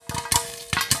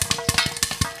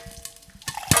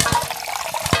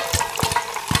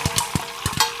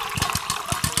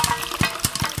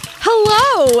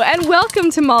Hello, and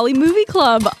welcome to Molly Movie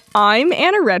Club. I'm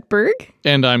Anna Retberg.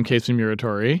 And I'm Casey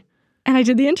Muratori. And I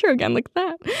did the intro again, like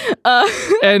that.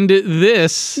 And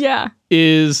this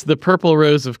is The Purple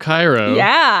Rose of Cairo.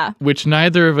 Yeah. Which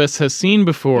neither of us has seen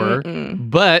before.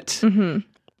 But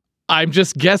I'm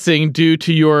just guessing, due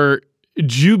to your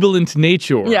jubilant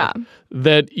nature,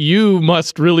 that you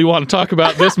must really want to talk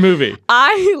about this movie.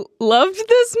 I loved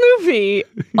this movie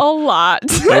a lot.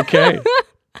 Okay.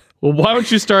 Well, why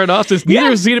don't you start off? Since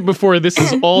neither has seen it before, this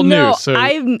is all new. So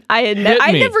I'd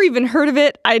never even heard of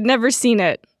it. I'd never seen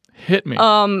it. Hit me.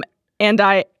 And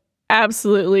I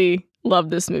absolutely love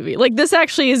this movie. Like, this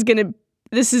actually is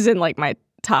this is in like my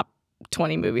top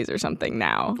 20 movies or something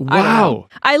now. Wow.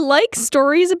 I like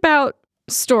stories about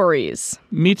stories.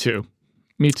 Me too.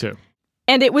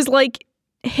 And it was like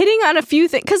hitting on a few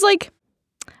things. Because like,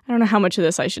 I don't know how much of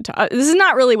this I should talk. This is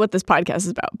not really what this podcast is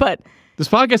about, but this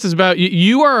podcast is about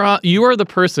you are the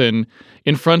person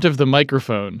in front of the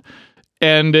microphone.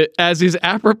 And as is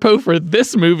apropos for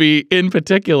this movie in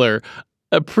particular,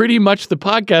 pretty much the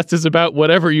podcast is about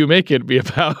whatever you make it be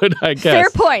about, I guess. Fair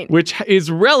point. Which is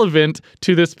relevant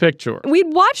to this picture.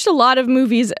 We'd watched a lot of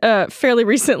movies fairly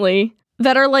recently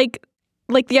that are like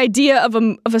the idea of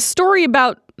a story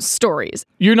about stories.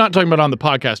 You're not talking about on the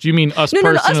podcast. You mean us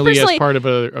personally as part of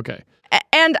a... Okay.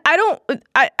 And I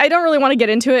don't really want to get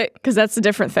into it because that's a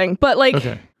different thing. But like,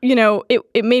 you know,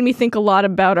 it made me think a lot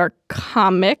about our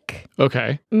comic.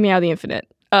 Okay. Meow the Infinite.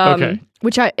 In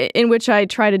which I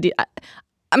try to do.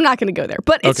 I'm not going to go there,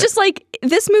 but it's just like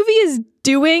this movie is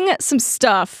doing some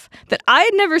stuff that I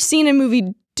had never seen a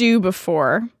movie do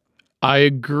before. I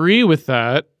agree with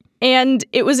that. And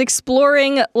it was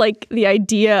exploring like the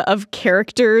idea of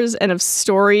characters and of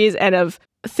stories and of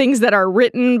things that are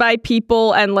written by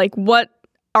people and like what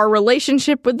our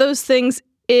relationship with those things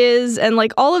is, and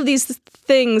like all of these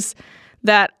things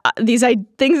that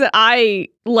I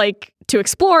like to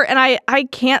explore, and I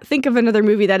can't think of another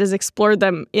movie that has explored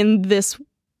them in this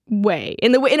way,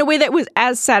 in a way that was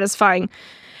as satisfying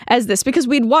as this, because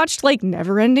we'd watched like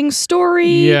Neverending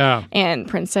Story and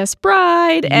Princess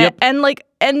Bride and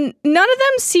none of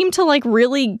them seemed to like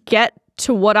really get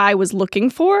to what I was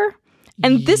looking for,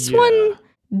 and this one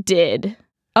did,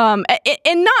 and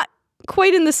not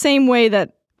quite in the same way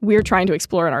that we're trying to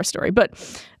explore in our story. But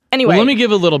anyway, let me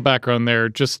give a little background there,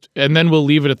 and then we'll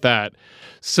leave it at that.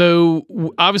 So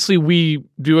obviously we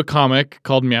do a comic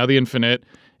called Meow the Infinite,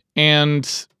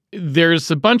 and there's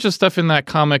a bunch of stuff in that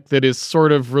comic that is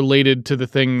sort of related to the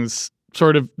things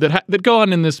sort of that go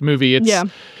on in this movie.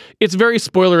 It's very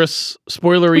spoilery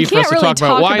for us to talk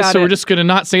about why, so we're just going to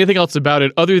not say anything else about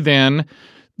it other than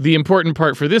the important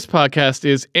part for this podcast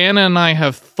is Anna and I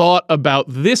have thought about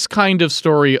this kind of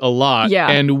story a lot,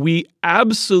 and we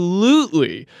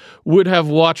absolutely would have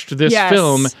watched this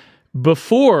film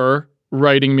before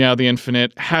writing Meow the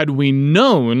Infinite had we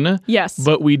known,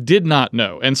 but we did not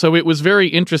know. And so it was very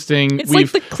interesting. It's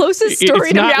like the closest story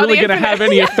to Meow the Infinite. It's not really going to have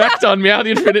any effect on Meow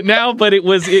the Infinite now, but it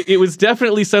was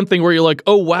definitely something where you're like,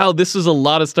 oh wow, this is a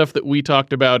lot of stuff that we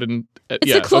talked about. And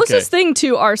it's the closest thing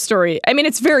to our story. I mean,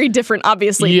 it's very different,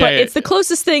 obviously, but it's the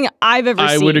closest thing I've ever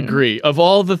seen. I would agree. Of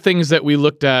all the things that we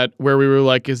looked at where we were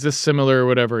like, is this similar or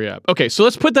whatever? Yeah. Okay, so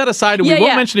let's put that aside, and we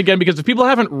won't mention it again, because if people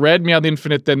haven't read Meow the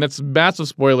Infinite, then that's massive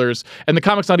spoilers. And the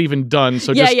comic's not even done,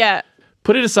 so just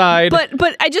put it aside.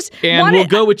 But I just we'll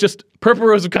go with just Purple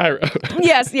Rose of Cairo.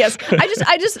 Yes. I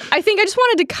think I just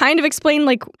wanted to kind of explain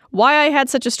like why I had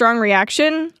such a strong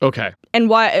reaction. Okay. And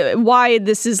why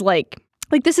this is like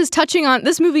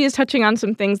this movie is touching on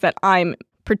some things that I'm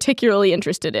particularly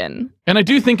interested in. And I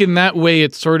do think in that way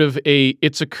it's sort of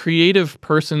it's a creative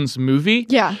person's movie.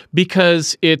 Yeah.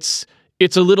 Because it's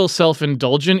a little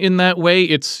self-indulgent in that way.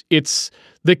 It's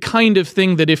the kind of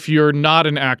thing that if you're not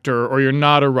an actor or you're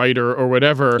not a writer or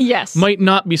whatever, might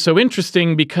not be so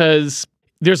interesting because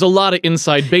there's a lot of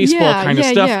inside baseball kind of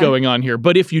stuff going on here.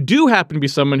 But if you do happen to be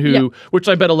someone who, which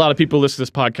I bet a lot of people listening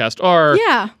to this podcast are,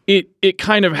 it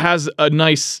kind of has a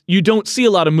nice, you don't see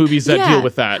a lot of movies that deal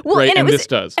with that, right? And this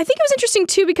does. I think it was interesting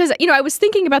too because, you know, I was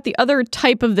thinking about the other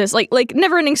type of this, like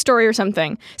Neverending Story or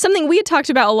something. Something we had talked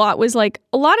about a lot was like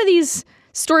a lot of these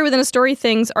story within a story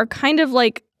things are kind of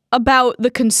like about the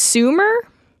consumer.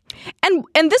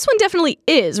 And this one definitely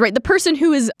is, right? The person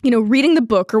who is, you know, reading the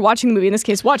book or watching the movie, in this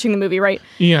case, watching the movie, right?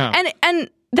 Yeah. And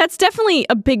that's definitely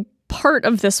a big part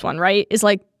of this one, right? Is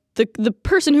like the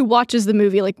person who watches the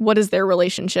movie, like what is their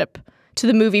relationship to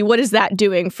the movie? What is that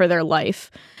doing for their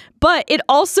life? But it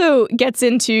also gets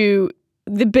into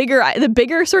the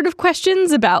bigger sort of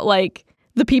questions about like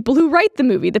the people who write the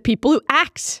movie, the people who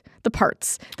act the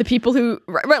parts, the people who,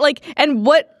 right, like, and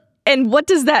what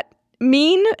does that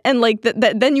mean, and like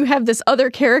that then you have this other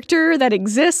character that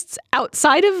exists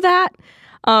outside of that,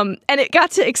 and it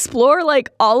got to explore like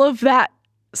all of that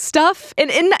stuff,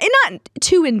 and not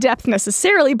too in depth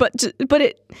necessarily, but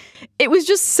it was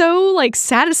just so like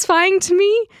satisfying to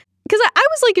me. Because I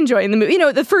was like enjoying the movie,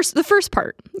 the first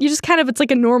part. You just kind of, it's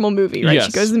like a normal movie, right? Yes.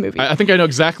 She goes to the movie. I think I know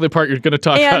exactly the part you're going to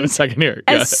talk about in a second here.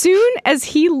 As soon as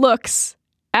he looks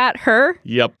at her,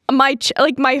 yep, my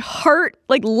heart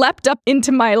like leapt up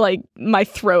into my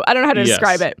throat. I don't know how to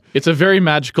describe it. It's a very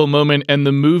magical moment, and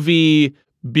the movie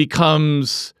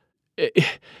becomes.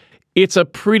 It's a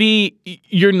pretty.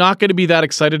 You're not going to be that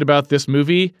excited about this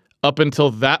movie up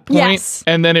until that point, yes.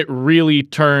 And then it really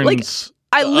turns. Like,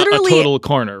 I literally a total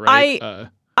corner, right?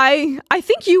 I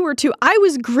think you were too. I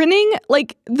was grinning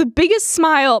like the biggest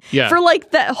smile for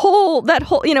like that whole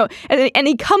and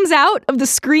he comes out of the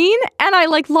screen and I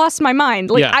like lost my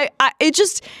mind. Like it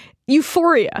just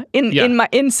euphoria in my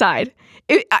inside.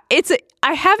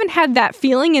 I haven't had that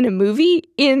feeling in a movie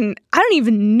in I don't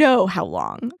even know how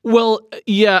long. Well,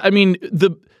 yeah, I mean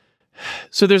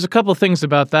so there's a couple things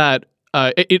about that.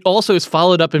 It also is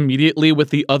followed up immediately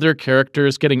with the other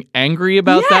characters getting angry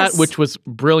about that, which was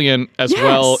brilliant as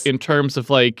well in terms of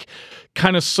like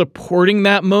kind of supporting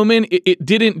that moment. It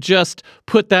didn't just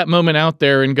put that moment out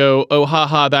there and go, oh,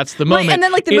 haha, that's the moment. Right, and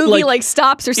then like the movie like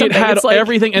stops or something. It had it's like,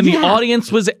 everything, and the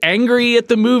audience was angry at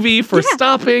the movie for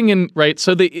stopping, and right.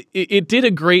 So it did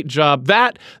a great job.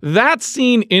 That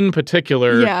scene in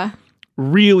particular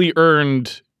really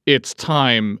earned its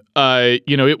time.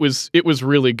 It was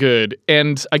really good.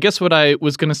 And I guess what I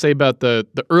was going to say about the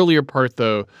earlier part,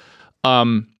 though,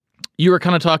 you were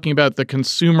kind of talking about the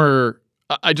consumer.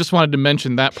 I just wanted to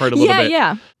mention that part a little bit.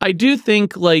 Yeah. I do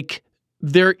think like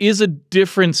there is a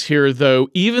difference here, though,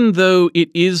 even though it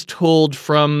is told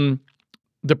from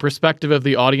the perspective of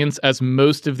the audience, as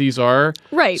most of these are.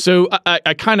 Right. So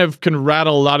I kind of can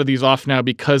rattle a lot of these off now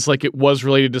because like it was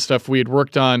related to stuff we had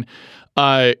worked on.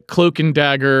 Cloak and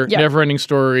Dagger, Neverending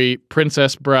Story,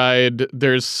 Princess Bride.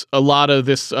 There's a lot of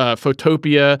this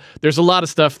Photopia. There's a lot of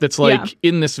stuff that's like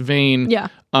in this vein. Yeah.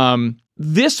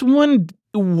 This one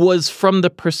was from the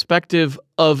perspective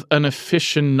of an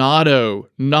aficionado,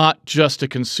 not just a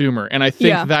consumer. And I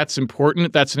think that's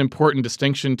important. That's an important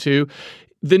distinction too.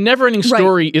 The Neverending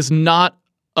Story is not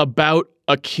about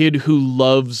a kid who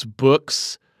loves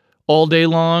books all day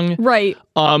long. Right.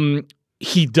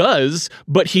 He does,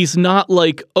 but he's not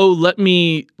like, oh, let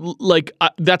me, like,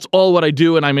 that's all what I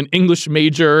do, and I'm an English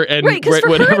major, and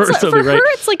whatever. For her,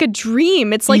 it's like a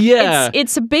dream. It's like,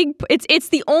 it's a big, it's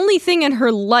the only thing in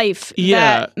her life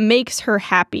that makes her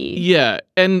happy. Yeah,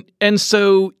 and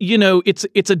so,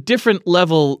 it's a different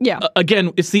level. Yeah.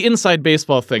 Again, it's the inside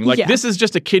baseball thing. Like, this is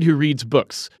just a kid who reads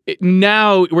books.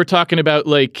 Now we're talking about,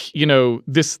 like,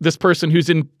 this person who's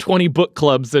in 20 book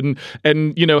clubs and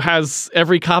has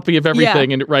every copy of everything.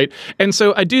 And and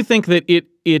so I do think that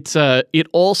it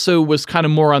also was kind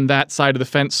of more on that side of the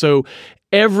fence. So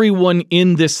everyone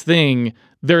in this thing,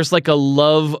 there's like a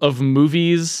love of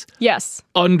movies,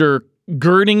 undergirding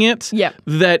it,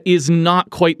 that is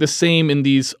not quite the same in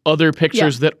these other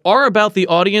pictures that are about the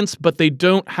audience, but they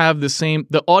don't have the same.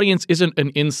 The audience isn't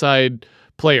an inside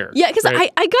player. Yeah, because I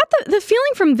got the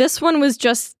feeling from this one was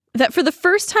just that for the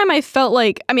first time I felt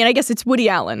like, I mean, I guess it's Woody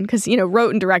Allen because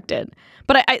wrote and directed.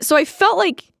 But I felt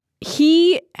like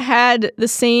he had the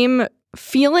same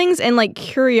feelings and like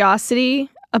curiosity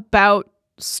about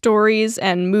stories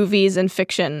and movies and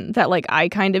fiction that like I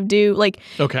kind of do. Like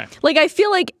I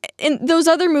feel like in those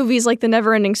other movies like The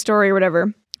Neverending Story or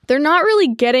whatever, they're not really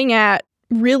getting at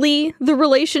really the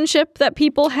relationship that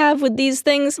people have with these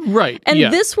things. Right. And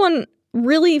this one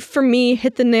really for me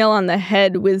hit the nail on the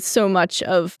head with so much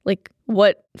of like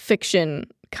what fiction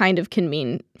kind of can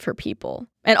mean for people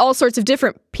and all sorts of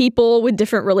different people with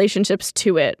different relationships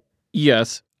to it.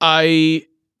 Yes. I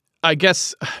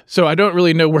guess so. I don't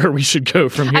really know where we should go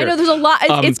from here. I know there's a lot.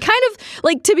 It's kind of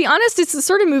like, to be honest, it's the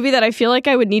sort of movie that I feel like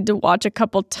I would need to watch a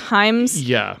couple times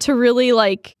to really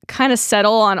like kind of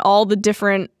settle on all the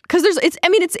different, because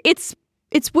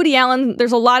it's Woody Allen.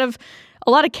 There's a lot of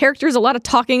characters, a lot of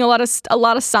talking, a lot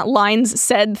of lines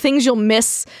said, things you'll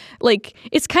miss. Like,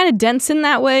 it's kind of dense in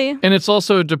that way. And it's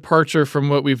also a departure from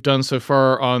what we've done so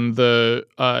far on the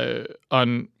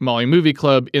on Molly Movie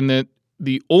Club, in that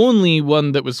the only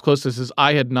one that was closest is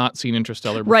I had not seen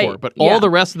Interstellar before, but all the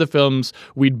rest of the films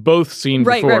we'd both seen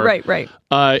before. Right.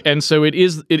 And so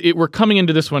we're coming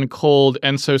into this one cold,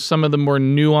 and so some of the more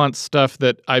nuanced stuff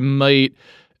that I might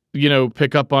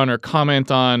pick up on or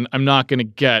comment on, I'm not going to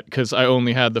get because I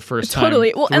only had the first time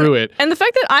through it. And the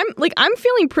fact that I'm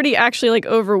feeling pretty actually like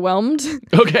overwhelmed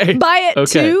by it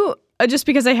too. just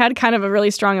because I had kind of a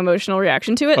really strong emotional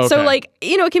reaction to it. So Okay. like,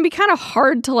 it can be kind of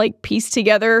hard to like piece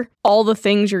together all the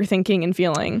things you're thinking and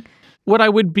feeling. What I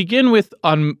would begin with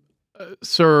on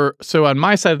so on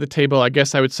my side of the table, I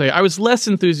guess I would say I was less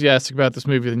enthusiastic about this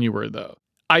movie than you were, though.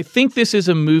 I think this is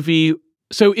a movie.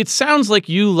 So it sounds like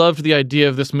you loved the idea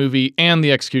of this movie and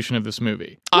the execution of this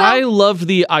movie. Well, I loved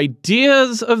the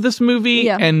ideas of this movie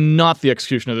Yeah. and not the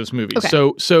execution of this movie. Okay.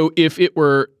 So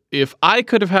if I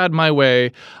could have had my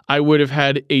way, I would have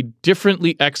had a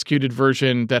differently executed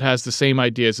version that has the same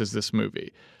ideas as this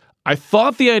movie. I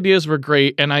thought the ideas were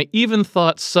great, and I even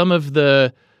thought some of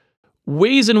the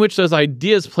ways in which those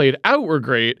ideas played out were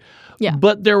great. Yeah.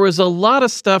 But there was a lot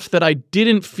of stuff that I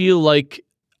didn't feel like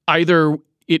either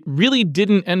it really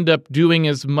didn't end up doing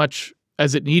as much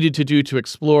as it needed to do to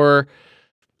explore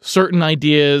certain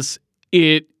ideas.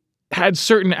 It had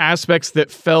certain aspects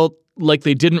that felt like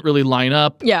they didn't really line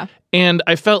up. Yeah. And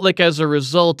I felt like as a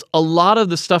result, a lot of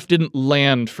the stuff didn't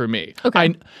land for me.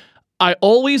 Okay. I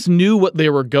always knew what they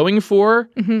were going for,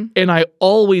 and I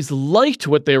always liked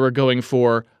what they were going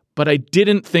for, but I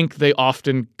didn't think they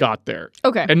often got there.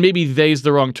 Okay. And maybe they's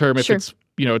the wrong term if Sure. it's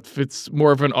if it's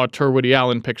more of an auteur Woody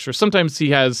Allen picture. Sometimes he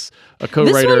has a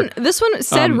co-writer. This one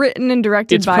said written and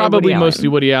directed It's by probably Woody Allen. mostly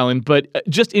Woody Allen, but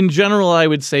just in general, I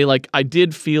would say like I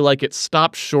did feel like it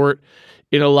stopped short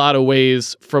in a lot of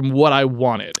ways from what I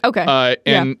wanted.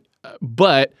 Okay.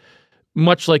 But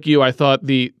much like you, I thought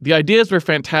the ideas were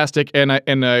fantastic, and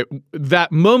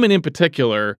that moment in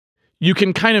particular, you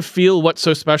can kind of feel what's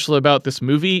so special about this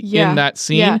movie in that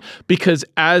scene because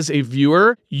as a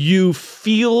viewer, you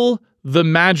feel the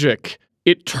magic.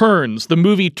 The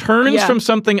movie turns from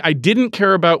something I didn't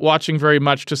care about watching very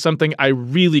much to something I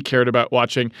really cared about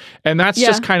watching. And that's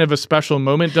just kind of a special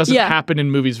moment. Doesn't happen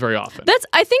in movies very often.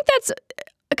 I think that's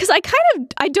because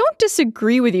I don't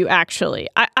disagree with you, actually.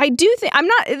 I do think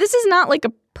this is not like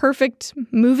a perfect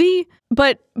movie,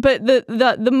 but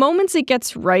the moments it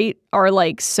gets right are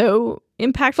like so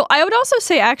impactful. I would also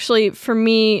say, actually, for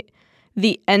me,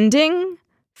 the ending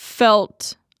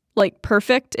felt like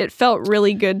perfect. It felt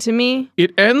really good to me.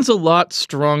 It ends a lot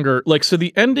stronger. Like, so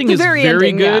the ending is very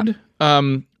ending, good,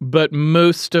 but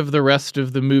most of the rest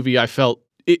of the movie, I felt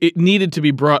it needed to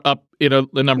be brought up in a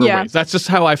number of ways. That's just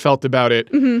how I felt about it.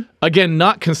 Again,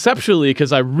 not conceptually,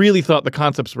 because I really thought the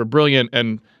concepts were brilliant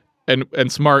and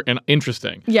smart and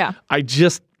interesting. Yeah. I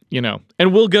just,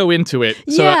 and we'll go into it.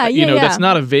 So, that's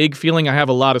not a vague feeling. I have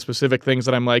a lot of specific things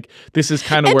that I'm like, this is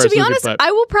kind of where to be it's honest, but I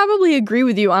will probably agree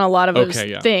with you on a lot of those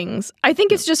things. I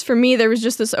think it's just, for me, there was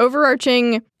just this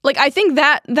overarching, like, I think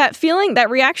that feeling, that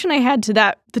reaction I had to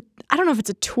that, I don't know if it's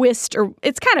a twist or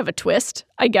it's kind of a twist,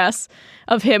 I guess,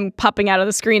 of him popping out of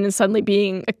the screen and suddenly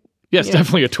being a Yes,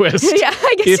 definitely a twist. Yeah,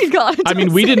 I guess you'd call it a twist. I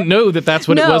mean, we didn't know that that's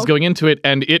what it was going into it,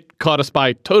 and it caught us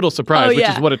by total surprise, which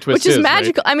is what a twist is. Which is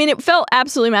magical. Right? I mean, it felt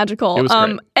absolutely magical. It was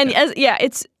great. And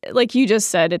it's like you just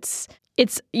said, it's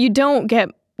you don't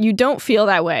feel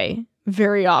that way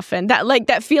very often.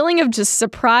 That feeling of just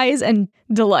surprise and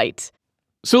delight.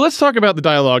 So let's talk about the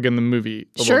dialogue in the movie.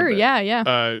 Sure, bit.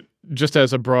 yeah. Just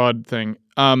as a broad thing.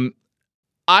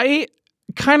 I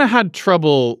kind of had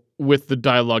trouble with the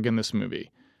dialogue in this movie.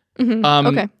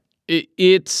 Okay.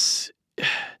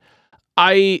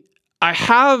 I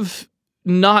have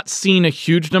not seen a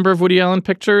huge number of Woody Allen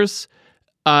pictures,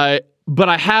 but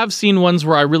I have seen ones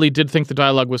where I really did think the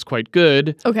dialogue was quite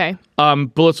good. Okay.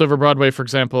 Bullets Over Broadway, for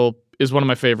example, is one of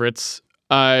my favorites.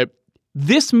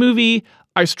 This movie,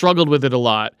 I struggled with it a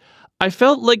lot. I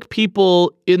felt like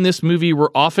people in this movie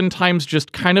were oftentimes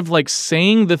just kind of like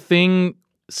saying the thing,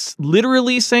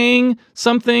 literally saying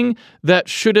something that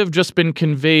should have just been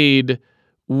conveyed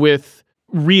with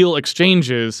real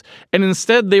exchanges, and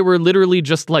instead they were literally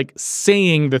just like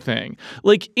saying the thing.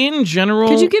 Like, in general,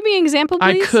 could you give me an example,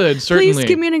 please? I could, certainly. Please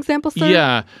give me an example, sir.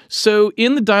 Yeah. So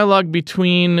in the dialogue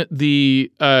between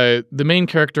the main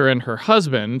character and her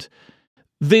husband,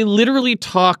 they literally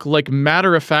talk like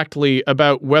matter-of-factly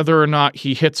about whether or not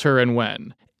he hits her and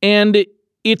when. And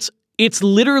it's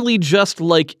literally just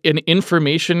like an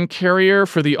information carrier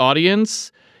for the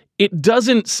audience. It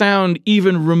doesn't sound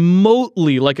even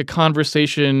remotely like a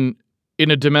conversation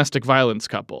in a domestic violence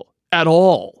couple at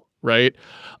all, right?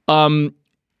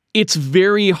 It's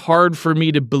very hard for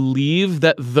me to believe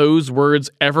that those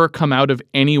words ever come out of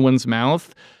anyone's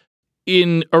mouth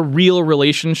in a real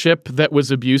relationship that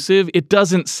was abusive. It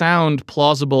doesn't sound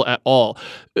plausible at all.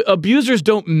 Abusers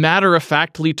don't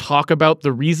matter-of-factly talk about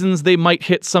the reasons they might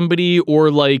hit somebody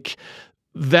or like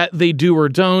that they do or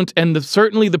don't, and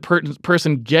certainly the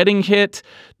person getting hit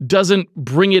doesn't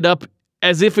bring it up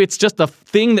as if it's just a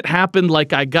thing that happened,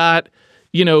 like I got,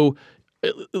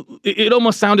 it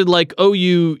almost sounded like, oh,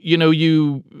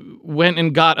 you went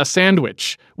and got a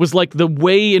sandwich, was like the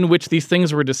way in which these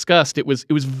things were discussed. It was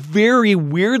very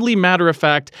weirdly matter of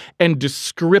fact and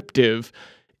descriptive.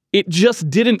 It just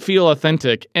didn't feel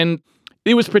authentic. And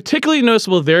it was particularly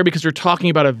noticeable there because you're talking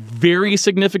about a very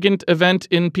significant event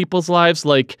in people's lives.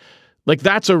 Like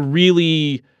that's a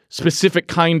really specific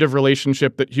kind of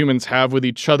relationship that humans have with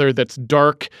each other that's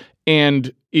dark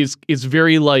and is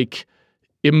very like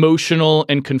emotional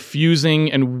and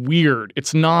confusing and weird.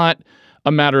 It's not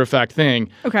a matter-of-fact thing.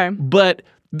 Okay. But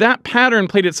that pattern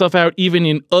played itself out even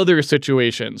in other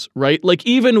situations, right? Like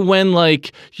even when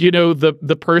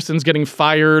the person's getting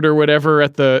fired or whatever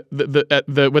at when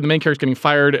the main character's getting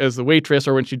fired as the waitress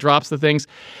or when she drops the things,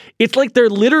 it's like they're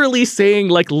literally saying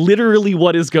like literally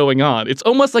what is going on. It's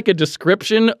almost like a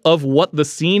description of what the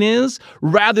scene is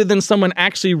rather than someone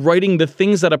actually writing the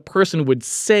things that a person would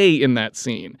say in that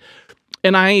scene.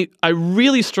 And I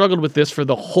really struggled with this for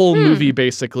the whole movie,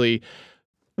 basically.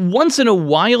 Once in a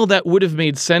while, that would have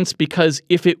made sense because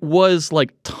if it was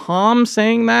like Tom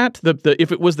saying that,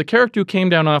 if it was the character who came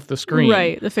down off the screen,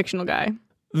 right, the fictional guy,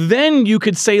 then you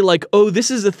could say like, oh,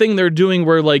 this is the thing they're doing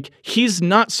where like he's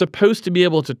not supposed to be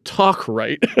able to talk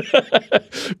right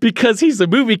because he's a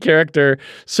movie character.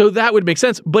 So that would make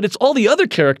sense. But it's all the other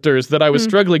characters that I was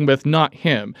struggling with, not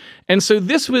him. And so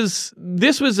this was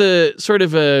a sort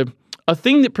of a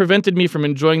thing that prevented me from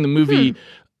enjoying the movie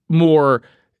more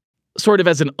sort of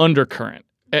as an undercurrent.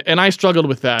 And I struggled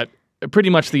with that pretty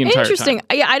much the entire time. Interesting.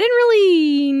 Yeah, I didn't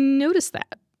really notice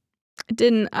that.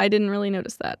 I didn't really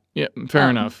notice that. Yeah, fair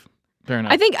enough.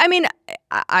 I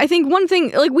think one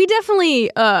thing, like we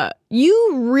definitely,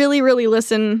 you really, really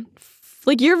listen,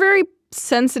 like you're very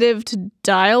sensitive to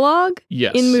dialogue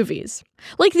in movies.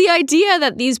 Like the idea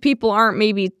that these people aren't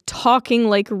maybe talking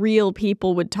like real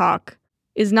people would talk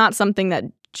is not something that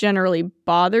generally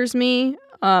bothers me.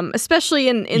 Especially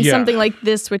in something like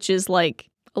this, which is like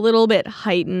a little bit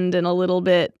heightened and a little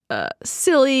bit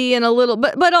silly and a little,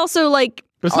 but also like.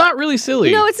 But it's not really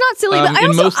silly. No, it's not silly. But I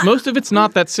also, most of it's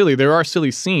not that silly. There are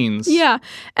silly scenes. Yeah, and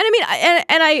I mean,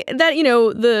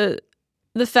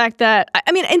 the fact that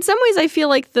I mean, in some ways, I feel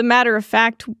like the matter of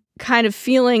fact kind of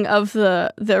feeling of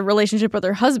the relationship with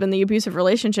her husband, the abusive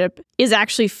relationship, is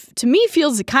actually to me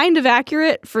feels kind of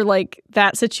accurate for like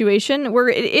that situation where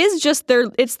it is just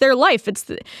their life.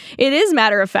 It is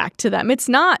matter of fact to them. It's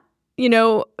not,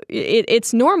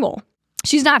 it's normal.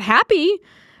 She's not happy,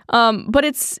 but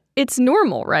it's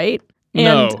normal, right?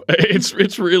 No,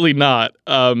 it's really not.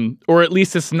 Or at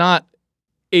least it's not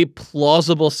a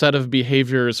plausible set of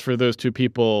behaviors for those two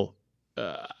people.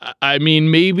 I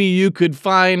mean, maybe you could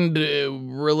find a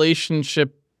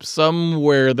relationship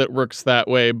somewhere that works that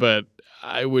way, but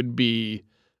I would be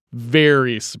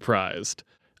very surprised.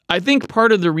 I think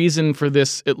part of the reason for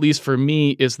this, at least for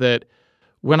me, is that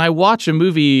when I watch a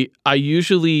movie,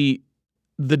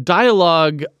 the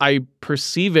dialogue, I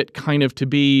perceive it kind of to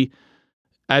be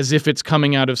as if it's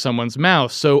coming out of someone's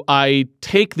mouth. So I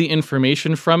take the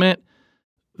information from it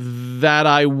that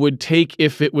I would take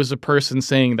if it was a person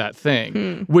saying that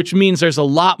thing, which means there's a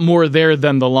lot more there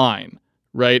than the line,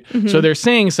 right? Mm-hmm. So they're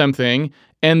saying something,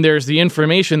 and there's the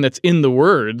information that's in the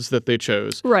words that they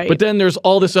chose. Right. But then there's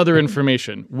all this other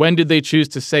information. When did they choose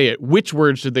to say it? Which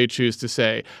words did they choose to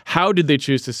say? How did they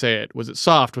choose to say it? Was it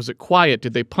soft? Was it quiet?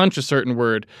 Did they punch a certain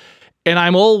word? And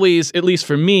I'm always, at least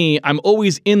for me, I'm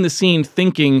always in the scene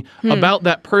thinking about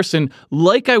that person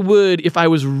like I would if I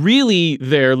was really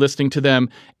there listening to them,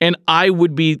 and I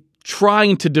would be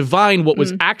trying to divine what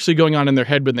was actually going on in their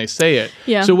head when they say it.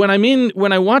 Yeah. So when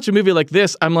I watch a movie like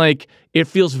this, I'm like, it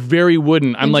feels very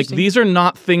wooden. I'm like, these are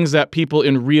not things that people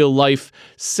in real life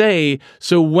say.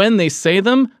 So when they say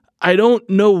them, I don't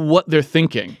know what they're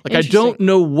thinking. Like, I don't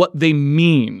know what they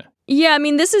mean. Yeah, I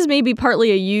mean, this is maybe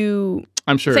partly a you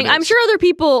I'm sure thing. I'm sure other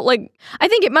people, like, I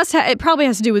think it probably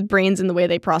has to do with brains and the way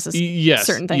they process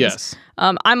certain things. Yes.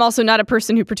 I'm also not a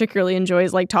person who particularly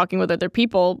enjoys like talking with other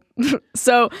people.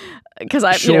 So, because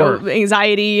I,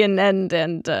 anxiety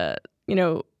and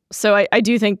so I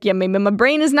do think, maybe my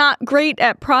brain is not great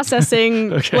at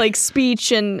processing like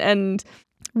speech and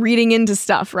reading into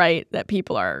stuff, right? That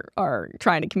people are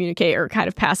trying to communicate or kind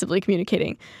of passively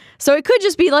communicating. So it could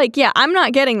just be like, I'm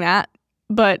not getting that,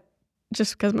 but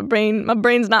just because my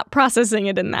brain's not processing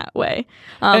it in that way.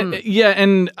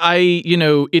 And I,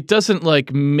 it doesn't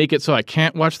like make it so I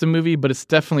can't watch the movie, but it's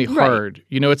definitely hard.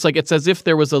 Right. It's as if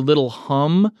there was a little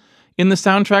hum in the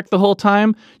soundtrack the whole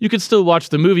time. You could still watch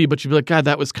the movie, but you'd be like, God,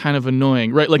 that was kind of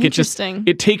annoying, right? Like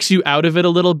it takes you out of it a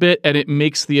little bit and it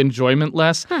makes the enjoyment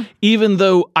less, even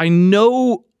though I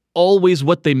know always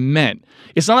what they meant.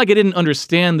 It's not like I didn't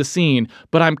understand the scene,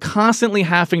 but I'm constantly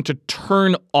having to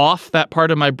turn off that part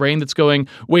of my brain that's going,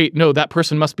 wait, no, that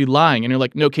person must be lying. And you're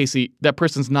like, no, Casey, that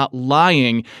person's not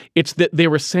lying. It's that they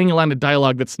were saying a line of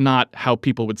dialogue that's not how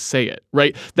people would say it,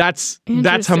 right? That's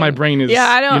how my brain is. Yeah,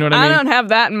 I don't, you know what I mean? I don't have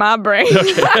that in my brain.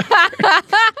 Okay.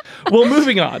 Well,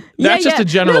 moving on. That's just a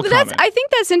general comment. I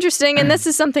think that's interesting, and this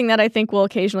is something that I think will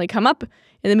occasionally come up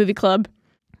in the movie club.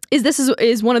 This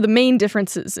is one of the main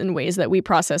differences in ways that we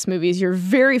process movies. You're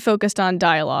very focused on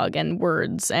dialogue and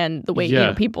words and the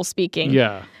way people speaking.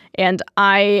 Yeah. And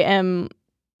I am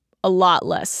a lot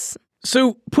less.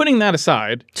 So putting that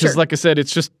aside, because like I said,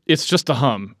 it's just a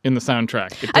hum in the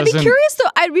soundtrack. I'd be curious though.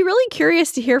 I'd be really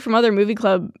curious to hear from other movie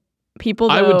club people.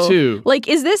 Though. I would too. Like,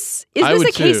 is this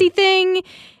a Casey thing?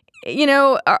 You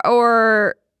know,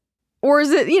 or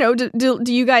is it? You know,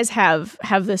 do you guys have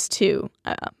this too?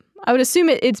 I would assume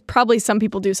it's probably some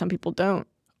people do, some people don't.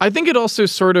 I think it also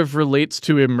sort of relates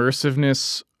to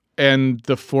immersiveness and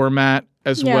the format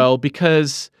as well,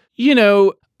 because, you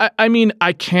know, I mean,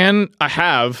 I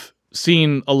have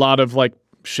seen a lot of like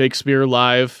Shakespeare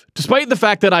live, despite the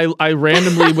fact that I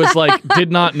randomly was like,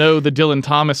 did not know the Dylan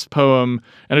Thomas poem,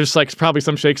 and it's just like, it's probably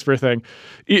some Shakespeare thing.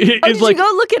 Did you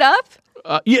go look it up?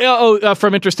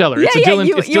 From Interstellar. It's Dylan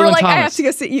you Dylan were like, Thomas. I have to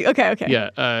go see you. Okay.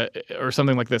 Yeah, or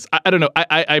something like this. I don't know.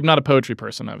 I'm not a poetry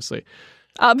person, obviously.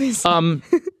 I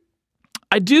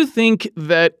do think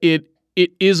that it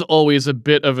is always a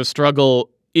bit of a struggle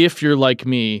if you're like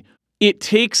me. It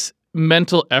takes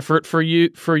mental effort for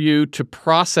you to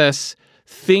process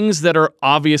things that are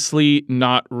obviously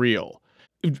not real.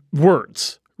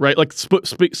 Words, right? Like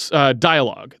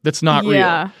dialogue that's not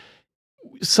real.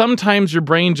 Sometimes your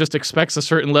brain just expects a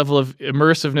certain level of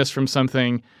immersiveness from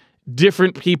something.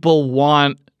 Different people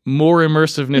want more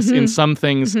immersiveness in some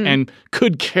things and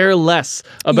could care less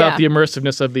about the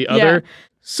immersiveness of the other.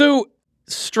 So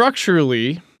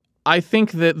structurally, I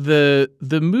think that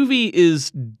the movie is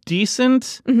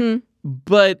decent,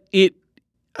 but I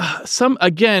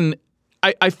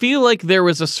feel like there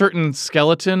was a certain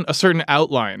skeleton, a certain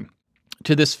outline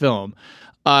to this film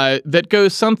that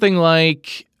goes something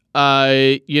like,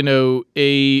 a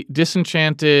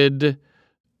disenchanted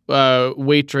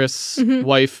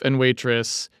wife and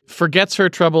waitress forgets her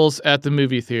troubles at the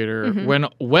movie theater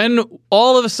when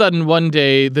all of a sudden one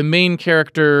day the main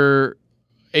character,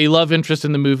 a love interest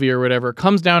in the movie or whatever,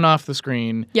 comes down off the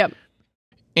screen. Yep.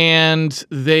 And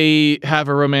they have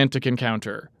a romantic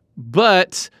encounter.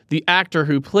 But the actor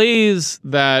who plays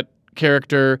that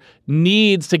character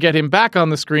needs to get him back on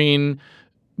the screen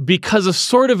because of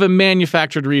sort of a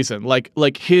manufactured reason. Like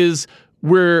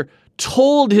we're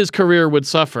told his career would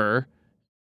suffer.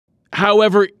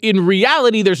 However, in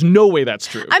reality, there's no way that's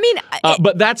true. I mean,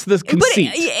 but that's the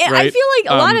conceit. Right? I feel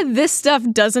like a lot of this stuff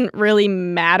doesn't really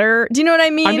matter. Do you know what I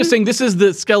mean? I'm just saying this is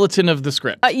the skeleton of the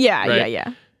script.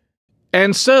 Yeah.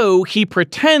 And so he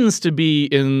pretends to be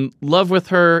in love with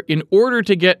her in order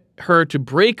to get her to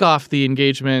break off the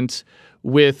engagement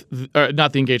with,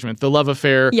 not the engagement, the love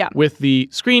affair with the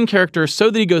screen character, so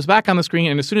that he goes back on the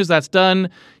screen. And as soon as that's done,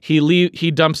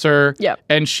 he dumps her,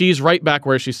 and she's right back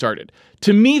where she started.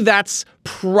 To me, that's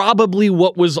probably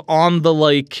what was on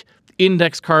the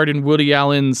index card in Woody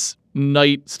Allen's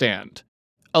nightstand.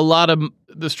 A lot of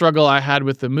the struggle I had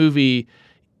with the movie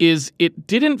is it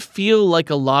didn't feel like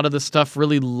a lot of the stuff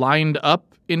really lined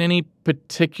up in any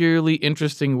particularly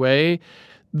interesting way.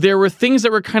 There were things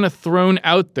that were kind of thrown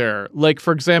out there. Like,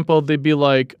 for example, they'd be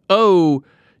like, we'll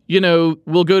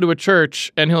go to a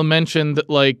church and he'll mention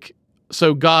that,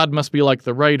 so God must be like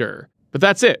the writer. But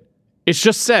that's it. It's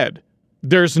just said.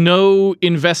 There's no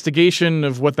investigation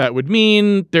of what that would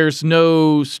mean. There's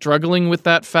no struggling with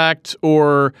that fact,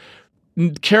 or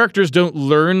characters don't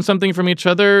learn something from each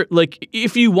other. Like,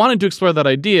 if you wanted to explore that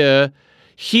idea,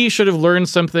 he should have learned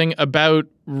something about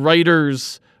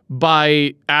writers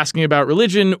by asking about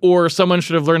religion, or someone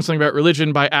should have learned something about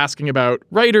religion by asking about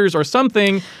writers or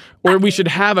something, or we should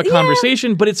have a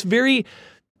conversation. But it's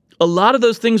a lot of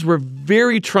those things were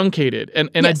very truncated.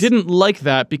 And I didn't like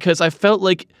that, because I felt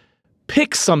like,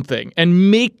 pick something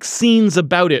and make scenes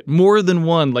about it, more than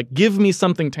one. Like, give me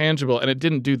something tangible, and it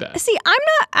didn't do that. See,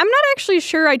 I'm not actually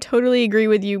sure I totally agree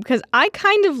with you, because I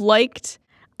kind of liked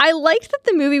that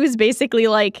the movie was basically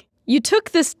like, you took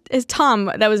this as Tom,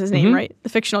 that was his name, right? The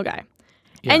fictional guy.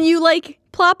 Yeah. And you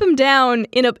plop him down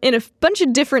in a bunch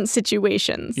of different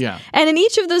situations. Yeah. And in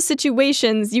each of those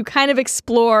situations, you kind of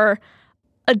explore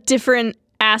a different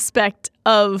aspect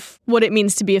of what it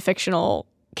means to be a fictional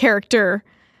character.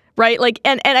 Right,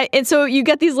 and so you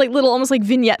get these little almost like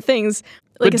vignette things,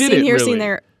 like a scene here, scene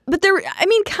there. But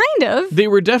kind of. They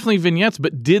were definitely vignettes,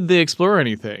 but did they explore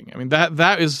anything? I mean,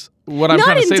 that is what I'm Not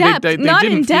trying to say. depth, They not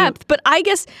didn't in depth, but I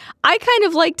guess I kind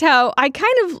of liked how I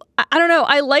don't know,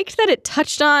 I liked that it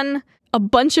touched on a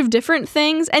bunch of different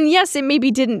things. And yes, it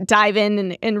maybe didn't dive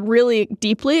in and really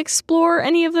deeply explore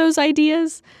any of those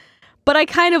ideas. But I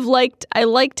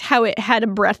liked how it had a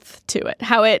breadth to it.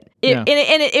 How it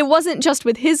wasn't just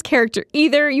with his character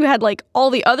either. You had like all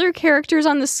the other characters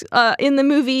on this in the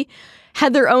movie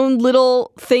had their own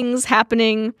little things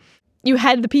happening. You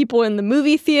had the people in the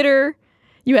movie theater.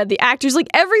 You had the actors. Like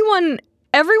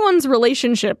everyone's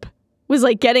relationship was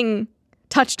like getting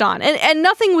touched on, and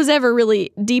nothing was ever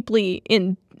really deeply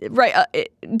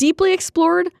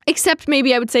explored, except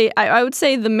maybe I would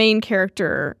say the main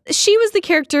character. She was the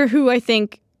character who I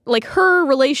think, like, her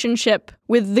relationship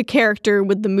with the character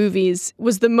with the movies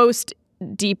was the most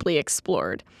deeply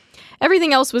explored.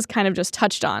 Everything else was kind of just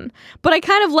touched on, but I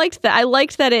kind of liked that. I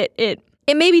liked that it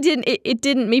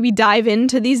didn't maybe dive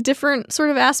into these different sort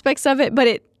of aspects of it, but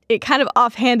it kind of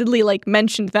offhandedly like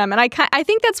mentioned them. And I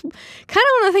think that's kind of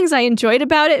one of the things I enjoyed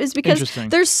about it, is because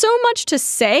there's so much to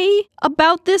say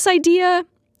about this idea,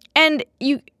 and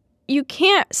you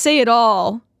can't say it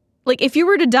all. Like, if you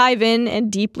were to dive in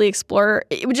and deeply explore,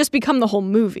 it would just become the whole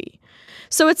movie.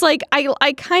 So it's like,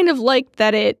 I kind of liked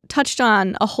that it touched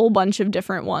on a whole bunch of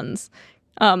different ones.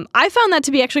 I found that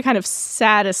to be actually kind of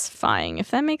satisfying, if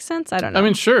that makes sense. I don't know. I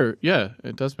mean, sure. Yeah,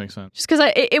 it does make sense. Just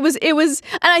because it was,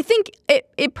 and I think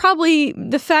it probably,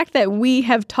 the fact that we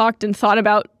have talked and thought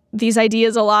about these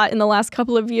ideas a lot in the last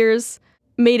couple of years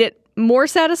made it more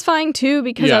satisfying too,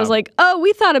 because I was like, oh,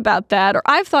 we thought about that, or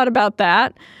I've thought about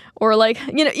that, or like,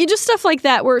 you just stuff like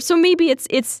that, where, so maybe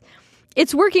it's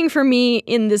working for me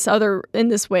in this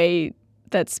way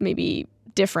that's maybe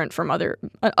different from other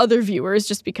viewers,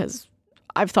 just because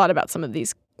I've thought about some of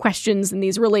these questions and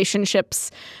these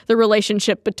relationships, the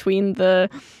relationship between the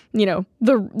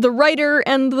writer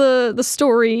and the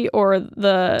story, or and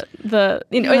I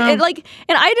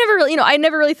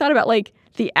never really thought about like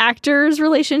the actor's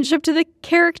relationship to the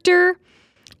character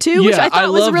too, which I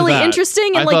thought was really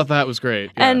interesting. And I thought that was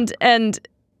great. Yeah. And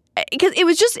because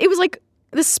it was like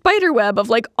the spider web of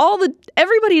like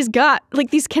everybody's got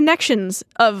like these connections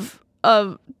of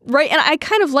right, and I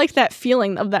kind of like that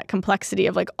feeling of that complexity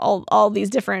of like all these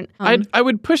different. I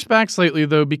would push back slightly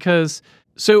though, because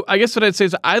so I guess what I'd say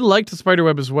is I liked the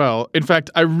spiderweb as well. In fact,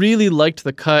 I really liked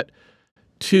the cut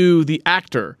to the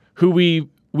actor who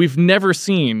we've never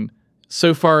seen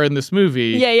so far in this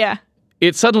movie. Yeah.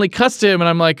 It suddenly cuts to him, and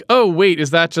I'm like, oh, wait, is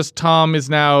that just Tom is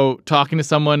now talking to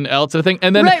someone else? And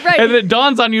then it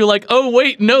dawns on you like, oh,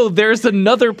 wait, no, there's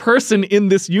another person in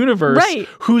this universe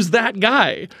who's that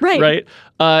guy. Right.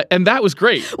 And that was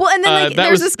great. Well, and then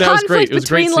there's this conflict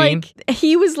between like,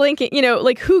 he was linking,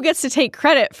 like who gets to take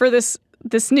credit for this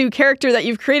new character that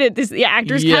you've created. The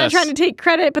actor's kind of trying to take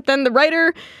credit, but then the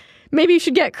writer, maybe you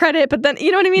should get credit, but then,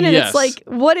 you know what I mean? And it's like,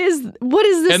 what is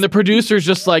this? And the producer's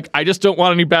just like, I just don't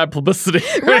want any bad publicity.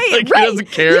 He doesn't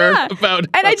care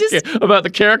about the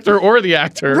character or the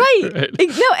actor. No, and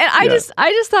I just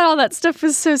thought all that stuff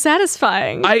was so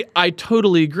satisfying. I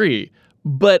totally agree.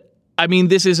 But I mean,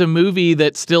 this is a movie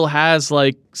that still has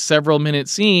like several minute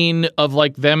scene of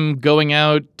like them going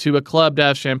out to a club to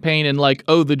have champagne, and like,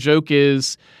 oh, the joke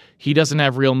is he doesn't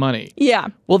have real money. Yeah.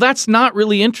 Well, that's not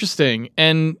really interesting.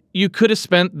 And you could have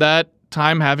spent that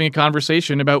time having a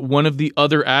conversation about one of the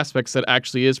other aspects that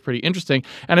actually is pretty interesting.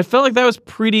 And I felt like that was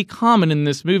pretty common in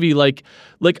this movie.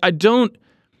 The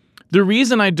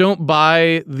reason I don't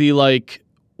buy the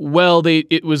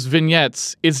it was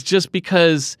vignettes is just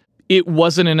because it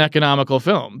wasn't an economical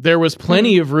film. There was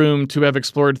plenty of room to have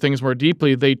explored things more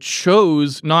deeply. They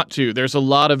chose not to. There's a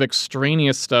lot of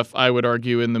extraneous stuff, I would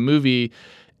argue, in the movie.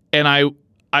 And I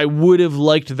would have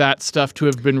liked that stuff to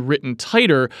have been written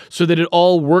tighter so that it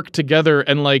all worked together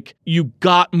and like you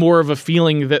got more of a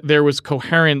feeling that there was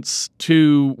coherence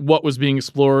to what was being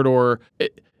explored. Or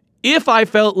if I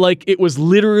felt like it was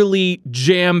literally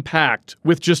jam-packed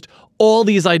with just all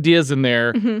these ideas in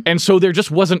there, and so there just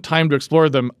wasn't time to explore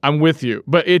them, I'm with you.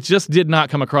 But it just did not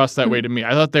come across that way to me.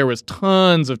 I thought there was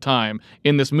tons of time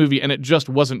in this movie and it just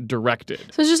wasn't directed.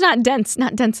 So it's just not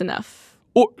dense enough.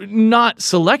 Or not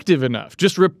selective enough.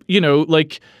 Just,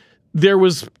 there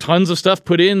was tons of stuff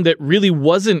put in that really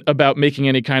wasn't about making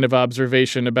any kind of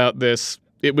observation about this.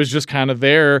 It was just kind of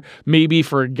there, maybe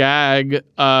for a gag,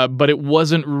 but it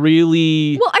wasn't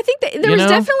really... Well, I think that there was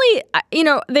definitely,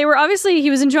 they were obviously, he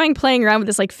was enjoying playing around with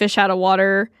this, like, fish out of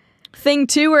water thing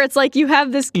too, where it's like you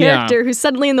have this character who's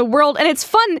suddenly in the world, and it's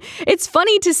fun. It's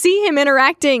funny to see him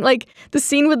interacting, like the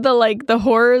scene with the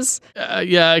horrors.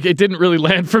 It didn't really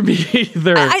land for me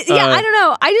either. I don't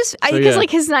know.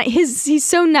 Because like he's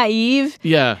so naive.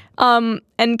 Yeah.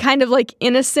 And kind of like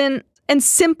innocent and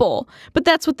simple, but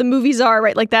that's what the movies are,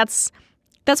 right? Like that's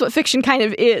what fiction kind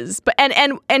of is. But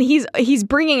and he's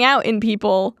bringing out in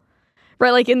people,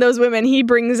 right? Like in those women, he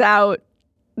brings out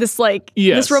this like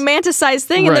this romanticized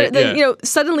thing, right, and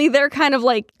suddenly they're kind of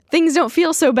like things don't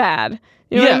feel so bad.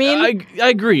 You know what I mean? I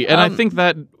agree, and I think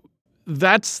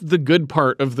that's the good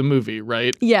part of the movie,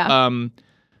 right? Yeah.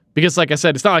 Because like I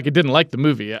said, it's not like I didn't like the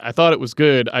movie. I thought it was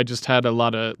good. I just had a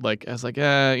lot of like, I was like,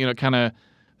 it kind of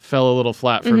fell a little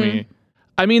flat for me.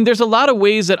 I mean, there's a lot of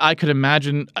ways that I could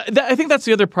imagine. I think that's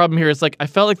the other problem here is like, I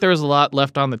felt like there was a lot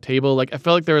left on the table. Like, I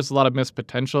felt like there was a lot of missed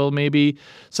potential maybe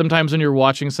sometimes when you're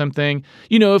watching something.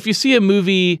 If you see a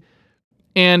movie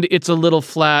and it's a little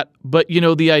flat, but,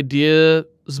 the ideas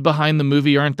behind the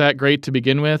movie aren't that great to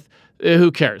begin with,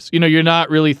 who cares? You're not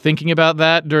really thinking about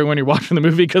that during when you're watching the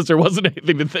movie because there wasn't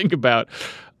anything to think about.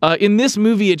 In this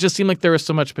movie, it just seemed like there was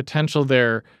so much potential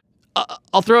there.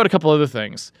 I'll throw out a couple other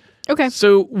things. Okay.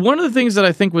 So one of the things that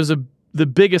I think was the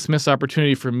biggest missed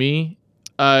opportunity for me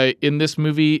in this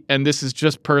movie, and this is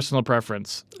just personal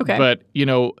preference. Okay. But,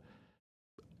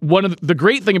 one of the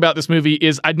great thing about this movie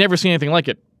is I'd never seen anything like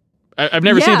it. I've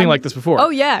never seen anything like this before. Oh,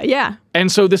 yeah.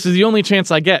 And so this is the only chance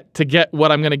I get to get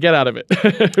what I'm going to get out of it.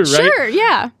 Right? Sure,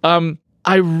 yeah.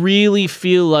 I really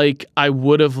feel like I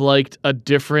would have liked a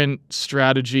different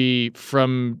strategy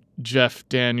from Jeff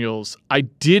Daniels. I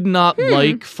did not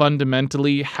like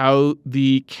fundamentally how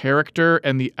the character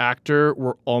and the actor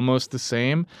were almost the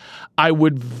same. I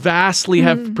would vastly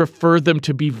have preferred them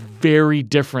to be very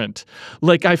different.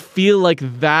 Like, I feel like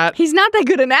that... He's not that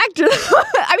good an actor.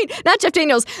 I mean, not Jeff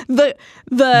Daniels. The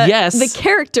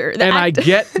character. The and actor. I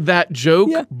get that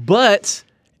joke, but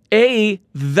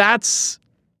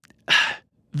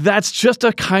that's just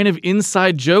a kind of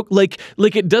inside joke. Like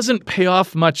it doesn't pay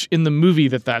off much in the movie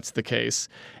that's the case.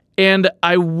 And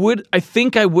I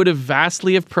think I would have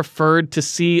vastly have preferred to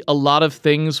see a lot of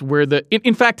things where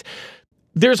in fact,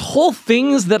 there's whole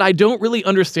things that I don't really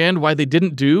understand why they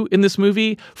didn't do in this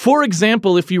movie. For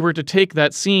example, if you were to take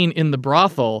that scene in the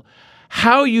brothel,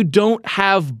 how you don't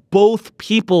have both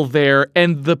people there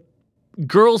and the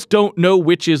girls don't know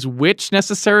which is which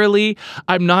necessarily,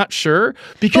 I'm not sure,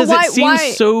 because it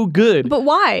seems so good. But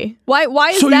why?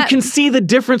 Why is so that? You can see the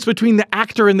difference between the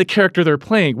actor and the character they're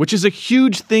playing, which is a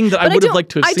huge thing that I would have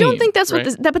liked to have seen. I don't think that's right?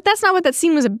 But that's not what that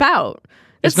scene was about.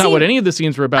 It's not what any of the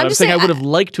scenes were about. I'm saying I would have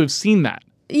liked to have seen that.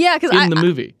 Yeah, because in the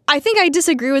movie. I think I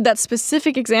disagree with that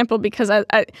specific example because as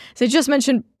I just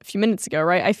mentioned a few minutes ago,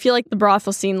 right? I feel like the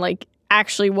brothel scene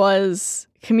actually was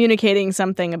communicating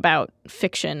something about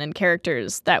fiction and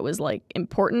characters that was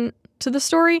important to the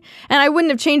story. And I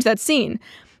wouldn't have changed that scene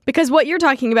because what you're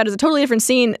talking about is a totally different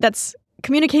scene that's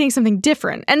communicating something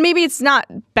different. And maybe it's not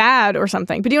bad or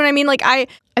something, but do you know what I mean?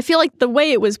 I feel like the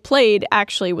way it was played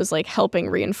actually was helping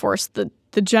reinforce the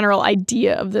general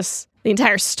idea of the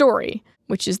entire story,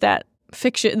 which is that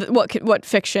fiction, what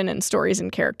fiction and stories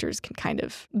and characters can kind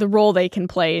of, the role they can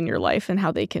play in your life and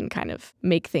how they can kind of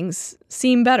make things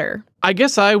seem better. I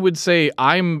guess I would say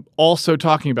I'm also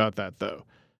talking about that, though.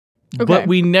 Okay. But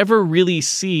we never really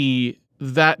see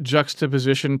that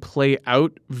juxtaposition play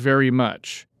out very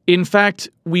much. In fact,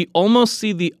 we almost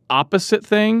see the opposite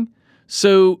thing.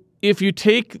 So if you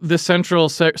take the central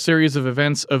series of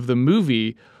events of the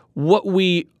movie, what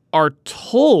we are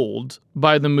told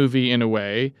by the movie in a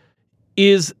way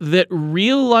is that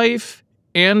real life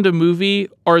and a movie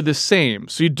are the same.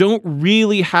 So you don't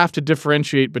really have to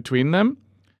differentiate between them.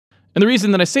 And the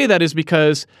reason that I say that is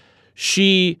because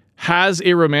she has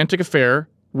a romantic affair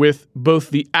with both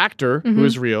the actor, who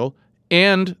is real,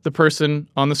 and the person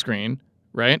on the screen,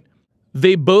 right?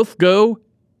 They both go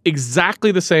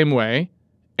exactly the same way.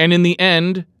 And in the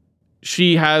end,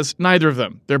 she has neither of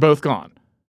them. They're both gone.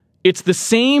 It's the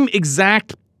same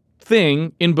exact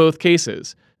thing in both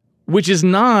cases, which is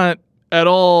not at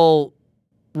all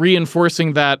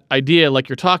reinforcing that idea like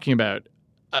you're talking about.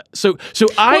 So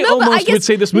I would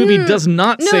say this movie does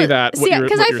not say that.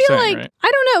 Because I feel saying, right?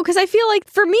 I don't know. Because I feel like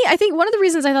for me, I think one of the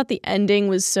reasons I thought the ending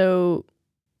was so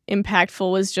impactful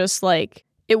was just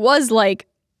it was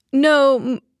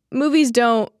no, movies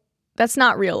don't. That's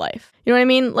not real life. You know what I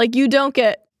mean? You don't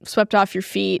get swept off your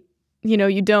feet.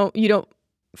 You don't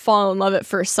fall in love at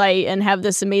first sight and have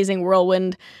this amazing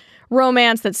whirlwind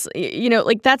romance that's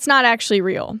that's not actually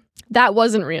real. That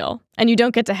wasn't real, and you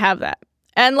don't get to have that.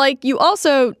 And you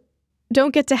also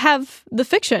don't get to have the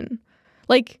fiction.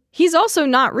 like, he's also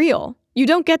not real. You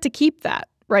don't get to keep that,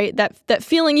 right? That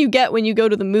feeling you get when you go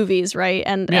to the movies, right?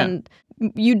 And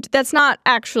that's not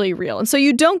actually real. And so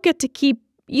you don't get to keep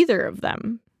either of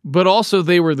them. But also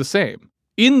they were the same.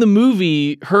 In the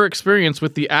movie, her experience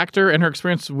with the actor and her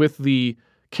experience with the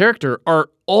character are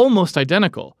almost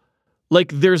identical.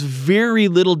 Like, there's very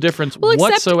little difference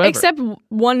whatsoever. Except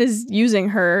one is using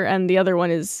her and the other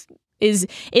one is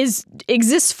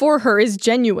exists for her, is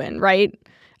genuine, right?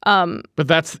 But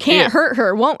that's can't hurt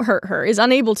her, won't hurt her, is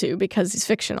unable to because he's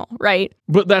fictional, right?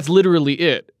 But that's literally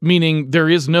it, meaning there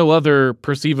is no other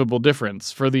perceivable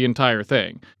difference for the entire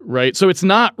thing, right? So it's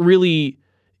not really,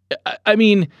 I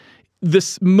mean,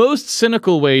 this most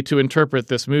cynical way to interpret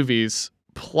this movie's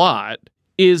plot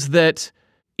is that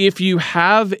if you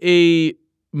have a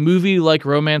movie like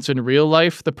Romance in Real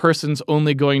Life, the person's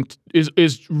only going to,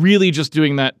 is really just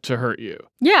doing that to hurt you.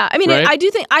 Yeah, I mean, right? I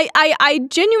do think I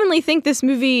genuinely think this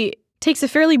movie takes a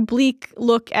fairly bleak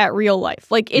look at real life.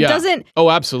 Like, it doesn't.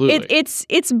 Oh, absolutely.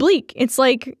 It's bleak. It's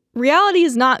like, reality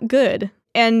is not good,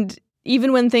 and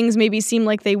even when things maybe seem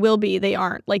like they will be, they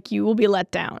aren't. Like, you will be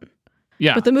let down.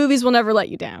 Yeah, but the movies will never let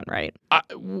you down, right?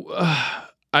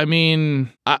 I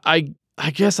mean, I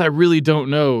guess I really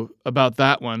don't know about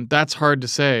that one. That's hard to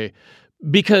say,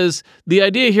 because the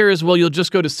idea here is, well, you'll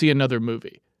just go to see another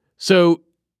movie. So,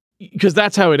 because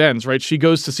that's how it ends, right? She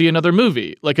goes to see another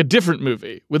movie, like a different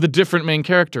movie with a different main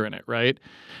character in it, right?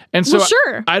 And so, well,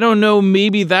 sure. I don't know,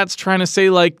 maybe that's trying to say,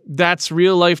 like, that's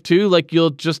real life too? Like,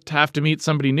 you'll just have to meet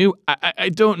somebody new? I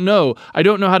don't know. I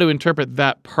don't know how to interpret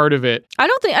that part of it.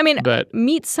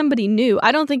 Meet somebody new.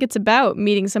 I don't think it's about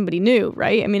meeting somebody new,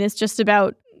 right? I mean, it's just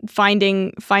about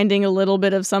finding a little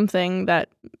bit of something that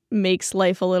makes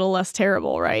life a little less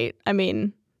terrible, right? I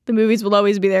mean, the movies will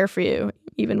always be there for you,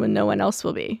 even when no one else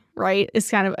will be, right? It's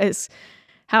how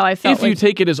I felt. If you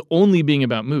take it as only being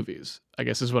about movies, I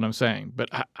guess is what I'm saying. But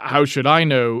how should I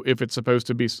know if it's supposed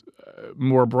to be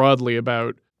more broadly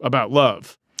about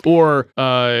love? Or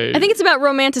I think it's about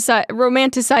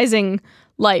romanticizing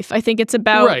life. I think it's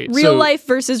about real life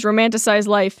versus romanticized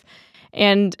life.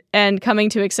 And coming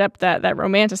to accept that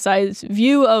romanticized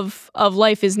view of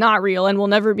life is not real and will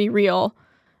never be real,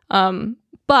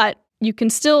 but you can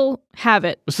still have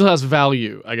it. It still has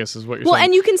value, I guess, is what you're saying. Well,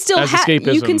 and you can still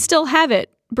you can still have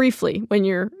it briefly when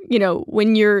you're in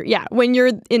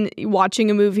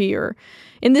watching a movie, or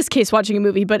in this case watching a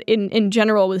movie, but in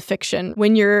general with fiction,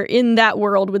 when you're in that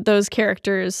world with those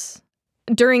characters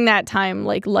during that time,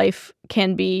 like, life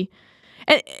can be,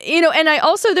 and I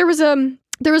also there was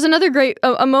another great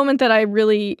a moment that I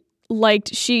really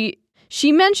liked. She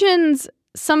mentions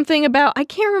something about, I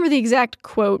can't remember the exact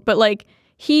quote, but like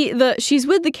she's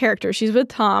with the character, she's with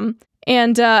Tom,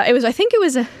 and I think it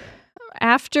was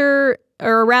after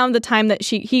or around the time that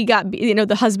he got,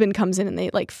 the husband comes in and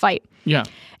they like fight. Yeah.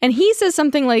 And he says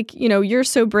something like, you're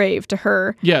so brave to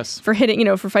her. Yes. For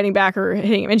hitting, for fighting back or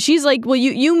hitting him. And she's like, well,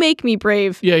 you make me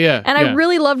brave. Yeah. And I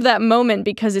really loved that moment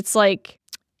because it's like,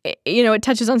 it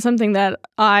touches on something that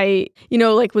I,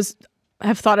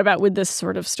 have thought about with this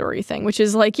sort of story thing, which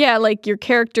is like, like the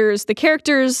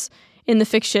characters in the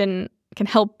fiction can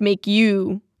help make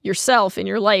you yourself in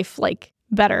your life, like,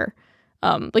 better.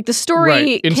 Like, the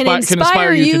story can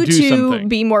inspire you to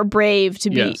be more brave, to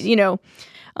be,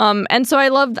 and so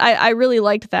I really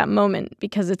liked that moment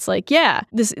because it's like,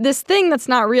 this thing that's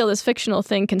not real, this fictional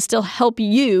thing can still help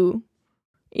you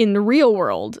in the real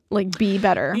world, like, be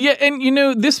better. Yeah,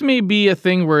 and this may be a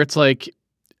thing where it's like,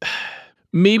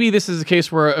 maybe this is a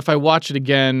case where if I watch it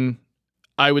again,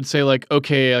 I would say, like,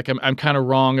 okay, like, I'm kind of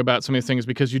wrong about some of these things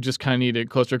because you just kind of need it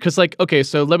closer. Because, like, okay,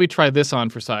 so let me try this on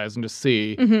for size and just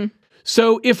see. Mm-hmm.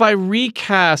 So if I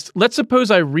recast, let's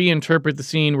suppose I reinterpret the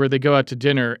scene where they go out to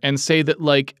dinner and say that,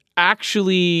 like,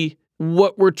 actually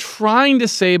what we're trying to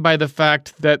say by the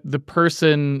fact that the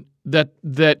person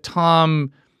that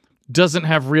Tom doesn't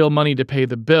have real money to pay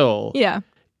the bill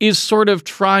is sort of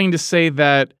trying to say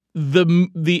that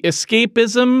the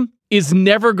escapism is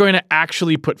never going to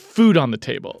actually put food on the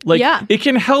table. Like, it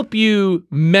can help you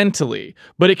mentally,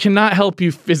 but it cannot help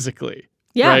you physically.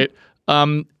 Yeah. Right?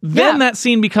 Then that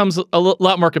scene becomes a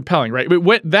lot more compelling, right?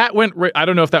 That went I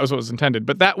don't know if that was what was intended,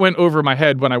 but that went over my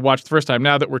head when I watched the first time.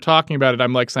 Now that we're talking about it,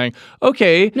 I'm like saying,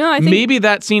 okay, maybe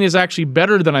that scene is actually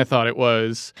better than I thought it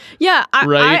was. Yeah,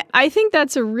 I think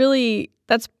that's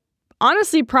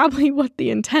honestly probably what the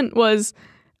intent would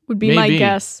be my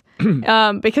guess.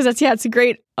 Because it's a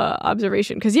great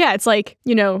observation. Because it's like,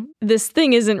 this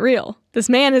thing isn't real. This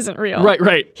man isn't real.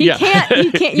 Right. He can't.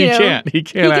 He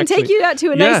can take you out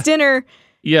to a nice dinner.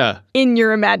 Yeah. In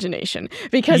your imagination,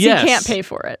 because he can't pay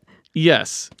for it.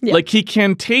 Yes. Yeah. Like, he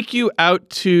can take you out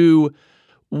to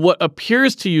what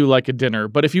appears to you like a dinner,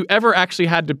 but if you ever actually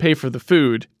had to pay for the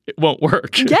food, it won't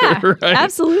work. Yeah, right?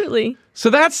 absolutely. So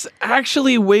that's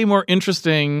actually way more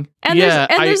interesting. And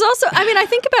there's also, I mean, I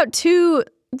think about too,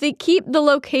 they keep the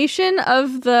location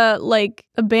of the like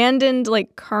abandoned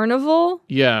like carnival.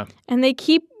 Yeah. And they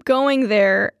keep going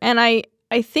there. And I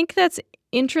think that's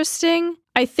interesting.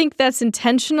 I think that's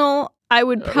intentional. I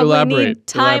would probably need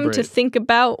time to think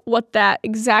about what that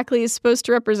exactly is supposed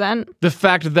to represent. The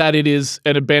fact that it is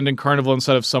an abandoned carnival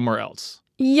instead of somewhere else.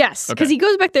 Yes, because he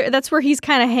goes back there. That's where he's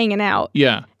kind of hanging out.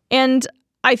 Yeah. And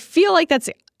I feel like that's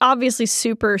obviously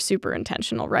super, super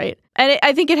intentional, right? And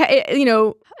I think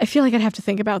I feel like I'd have to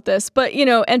think about this, but,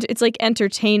 and it's like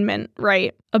entertainment,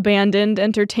 right? Abandoned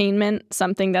entertainment,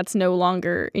 something that's no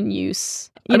longer in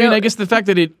use. I guess the fact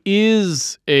that it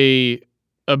is a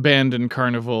abandoned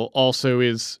carnival also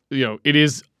is, it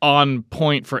is on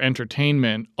point for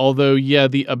entertainment. Although, yeah,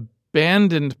 the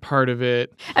abandoned part of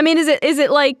it. I mean, is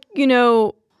it like,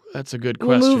 that's a good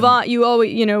question. We'll move on. You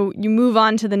always, you move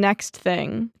on to the next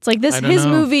thing. It's like his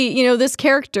movie, this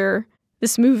character,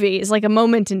 this movie is like a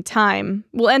moment in time.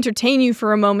 Will entertain you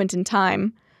for a moment in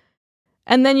time.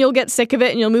 And then you'll get sick of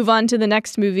it and you'll move on to the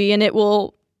next movie and it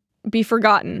will be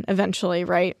forgotten eventually,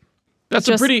 right? That's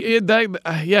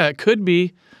it could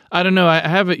be. I don't know. I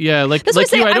haven't,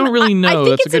 I don't really know. I think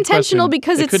that's it's intentional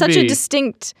because it's such a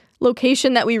distinct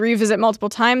location that we revisit multiple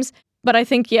times. But I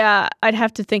think, I'd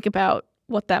have to think about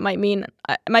what that might mean.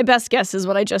 My best guess is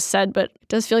what I just said, but it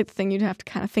does feel like the thing you'd have to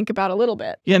kind of think about a little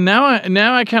bit. Yeah, now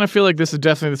I kind of feel like this is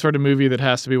definitely the sort of movie that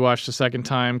has to be watched a second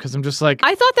time because I'm just like,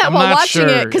 I thought that while watching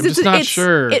it because it's not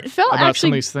sure. It felt about actually some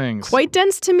of these things. Quite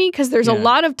dense to me because there's a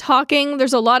lot of talking.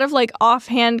 There's a lot of like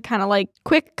offhand kind of like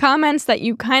quick comments that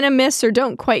you kind of miss or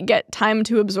don't quite get time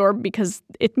to absorb because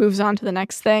it moves on to the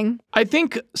next thing. I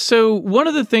think so. One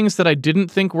of the things that I didn't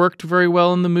think worked very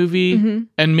well in the movie,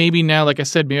 and maybe now, like I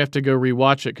said, maybe I have to go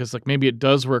rewatch it because like maybe it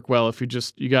does work well if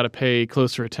you got to pay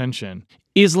closer attention,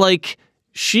 is like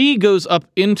she goes up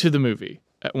into the movie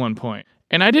at one point.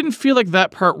 And I didn't feel like that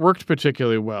part worked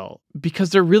particularly well because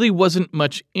there really wasn't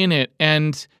much in it.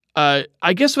 And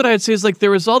I guess what I'd say is like there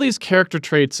was all these character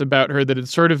traits about her that had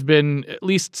sort of been, at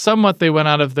least somewhat they went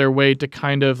out of their way to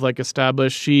kind of like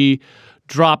establish. She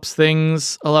drops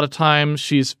things a lot of times.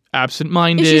 She's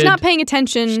absent-minded. And she's not paying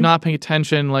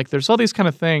attention. Like there's all these kind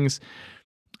of things.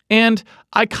 And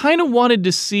I kind of wanted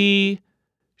to see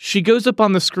she goes up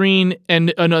on the screen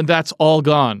and that's all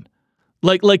gone.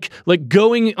 Like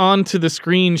going onto the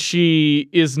screen, she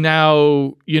is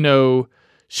now,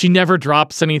 she never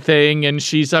drops anything and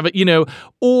she's,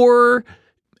 or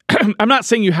I'm not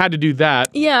saying you had to do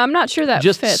that. Yeah, I'm not sure that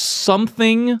just fits.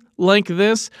 Something like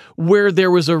this where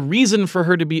there was a reason for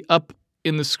her to be up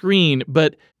in the screen,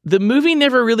 but the movie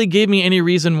never really gave me any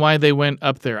reason why they went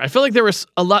up there. I feel like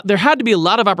there had to be a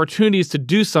lot of opportunities to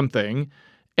do something,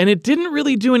 and it didn't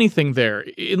really do anything there,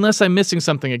 unless I'm missing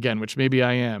something again, which maybe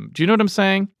I am. Do you know what I'm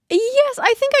saying? Yes,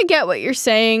 I think I get what you're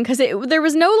saying, because there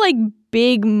was no, like,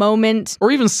 big moment.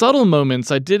 Or even subtle moments.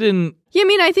 I didn't... Yeah, I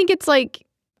mean, I think it's like...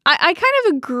 I kind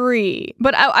of agree,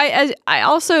 but I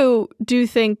also do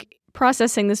think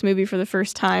processing this movie for the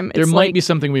first time, there might be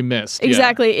something we missed.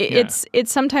 Exactly. Yeah.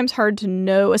 It's sometimes hard to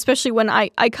know, especially when I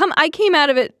came out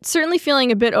of it certainly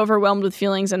feeling a bit overwhelmed with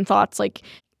feelings and thoughts. Like,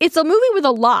 it's a movie with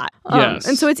a lot. Yes.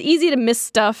 And so it's easy to miss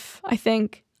stuff, I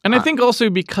think. And I think also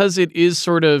because it is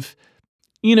sort of,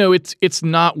 it's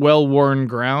not well-worn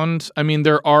ground. I mean,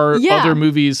 there are other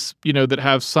movies, that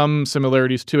have some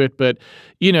similarities to it, but,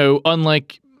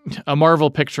 unlike a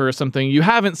Marvel picture or something, you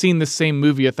haven't seen the same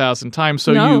movie 1,000 times.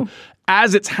 So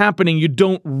as it's happening, you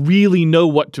don't really know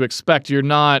what to expect. You're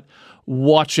not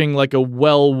watching like a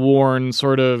well-worn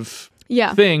sort of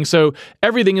thing. So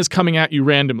everything is coming at you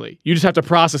randomly. You just have to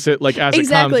process it like as it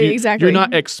comes. Exactly. You're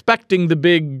not expecting the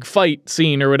big fight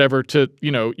scene or whatever to,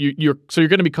 you're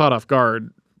going to be caught off guard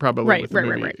probably with the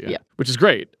movie. Right. Yeah. Which is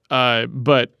great.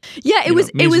 But it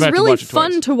was really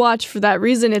fun to watch for that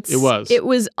reason. It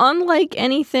was unlike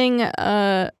anything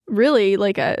really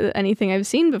like anything I've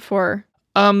seen before.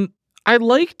 I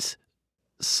liked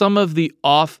some of the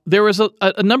there was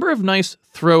a number of nice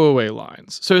throwaway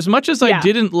lines. So as much as I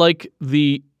didn't like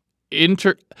as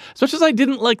much as I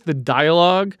didn't like the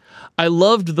dialogue, I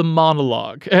loved the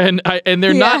monologue. And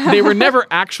they were never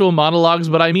actual monologues,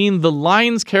 but I mean the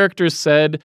lines characters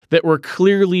said that were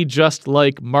clearly just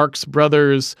like Marx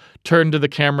Brothers turn to the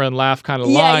camera and laugh kind of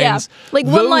lines. Yeah. Like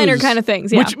one-liner kind of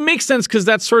things, Which makes sense because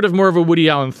that's sort of more of a Woody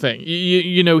Allen thing.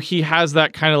 He has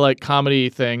that kind of like comedy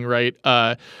thing, right?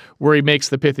 Where he makes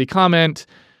the pithy comment.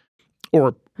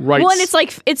 or writes. Well, and it's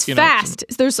like it's fast.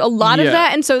 There's a lot of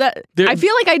that, and so that I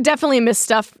feel like I definitely missed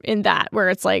stuff in that where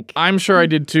it's like I'm sure I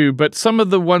did too, but some of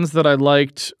the ones that I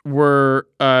liked were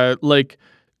like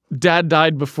Dad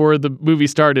died before the movie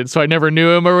started, so I never knew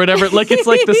him or whatever. Like it's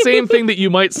like the same thing that you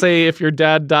might say if your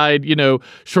dad died,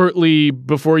 shortly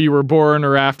before you were born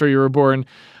or after you were born.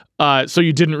 So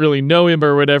you didn't really know him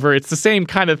or whatever. It's the same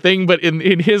kind of thing, but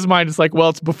in his mind, it's like, well,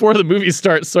 it's before the movie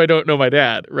starts, so I don't know my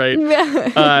dad, right?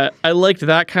 I liked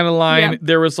that kind of line. Yeah.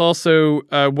 There was also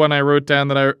one I wrote down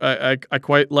that I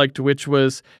quite liked, which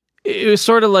was, it was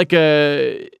sort of like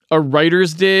a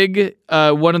writer's dig.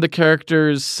 One of the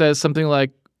characters says something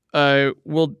like,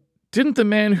 well, didn't the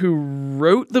man who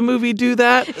wrote the movie do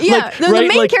that? Yeah, the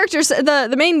main character,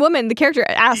 the main woman, the character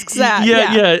asks that.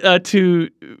 To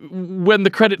when the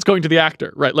credit's going to the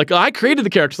actor, right? Like, I created the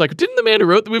character. It's like, didn't the man who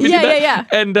wrote the movie do that? Yeah.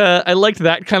 And I liked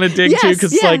that kind of dig too,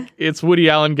 because it's Woody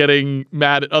Allen getting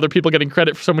mad at other people getting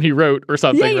credit for someone he wrote or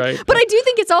something, right? But I do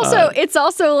think it's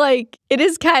also like, it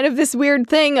is kind of this weird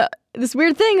thing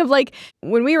of like,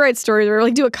 when we write stories or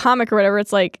like do a comic or whatever,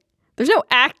 it's like, there's no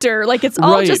actor. Like, it's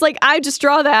all just like, I just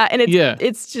draw that, and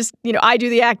it's just, I do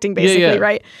the acting basically,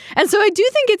 right? And so I do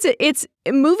think it's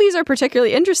movies are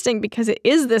particularly interesting because it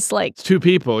is this like it's two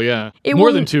people,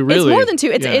 more than two, really. It's more than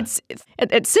two. It's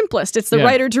at simplest, it's the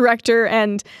writer, director,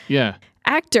 and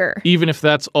actor. Even if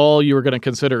that's all you were going to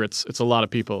consider, it's a lot of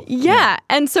people. Yeah,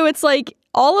 and so it's like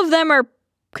all of them are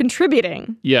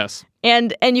contributing. Yes,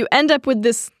 and you end up with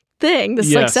this thing,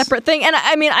 this like separate thing. And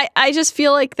I mean, I just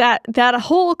feel like that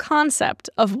whole concept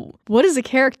of what is a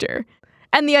character,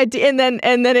 and the idea, and then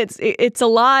it's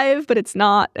alive but it's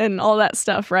not, and all that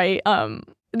stuff, right?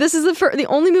 This is the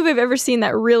only movie I've ever seen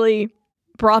that really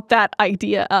brought that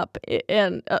idea up,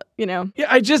 and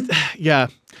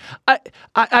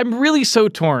I'm really so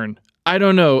torn. I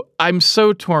don't know. I'm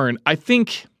so torn. I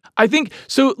think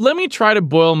so. Let me try to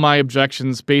boil my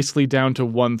objections basically down to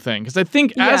one thing, because I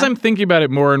think as I'm thinking about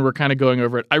it more and we're kind of going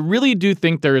over it, I really do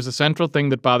think there is a central thing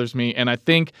that bothers me, and I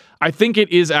think it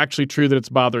is actually true that it's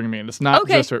bothering me, and it's not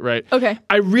just right. Okay.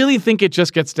 I really think it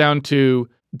just gets down to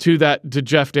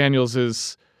Jeff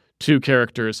Daniels's two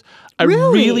characters. I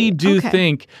really do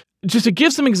think, just to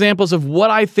give some examples of what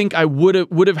I think I would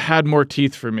have had more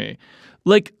teeth for me.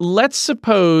 Like, let's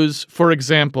suppose, for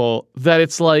example, that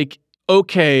it's like,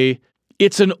 okay,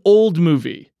 it's an old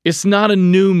movie. It's not a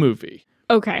new movie.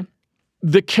 Okay.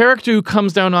 The character who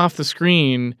comes down off the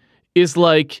screen is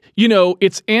like,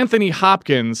 it's Anthony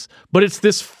Hopkins, but it's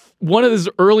this one of his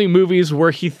early movies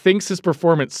where he thinks his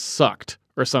performance sucked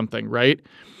or something, right?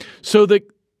 So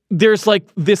there's like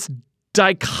this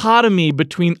dichotomy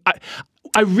between...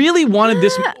 I really wanted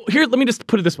this... Here, let me just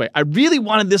put it this way. I really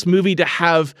wanted this movie to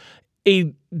have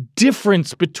a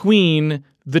difference between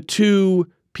the two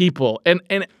people, and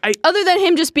I, other than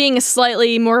him just being a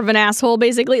slightly more of an asshole,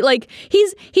 basically, like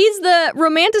he's the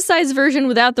romanticized version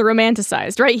without the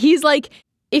romanticized, right? He's like,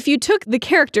 if you took the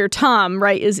character Tom,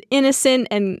 right, is innocent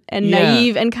and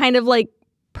naive and kind of like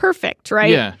perfect,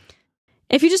 right? Yeah.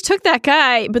 If you just took that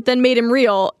guy but then made him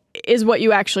real, is what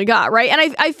you actually got, right?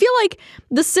 And I feel like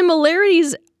the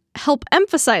similarities help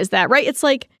emphasize that, right? It's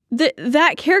like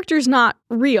that character's not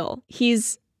real.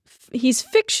 He's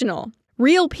fictional.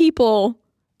 Real people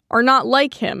are not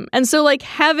like him. And so like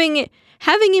having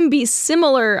him be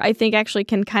similar, I think actually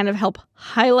can kind of help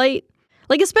highlight,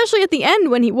 like especially at the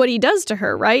end when what he does to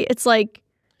her, right? It's like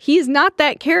he's not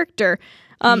that character.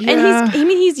 And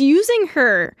he's using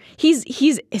her. He's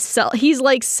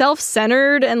like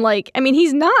self-centered, and like, I mean,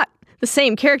 he's not the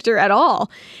same character at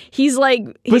all. He's like,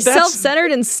 he's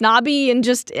self-centered and snobby and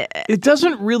just... It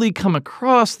doesn't really come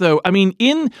across, though. I mean,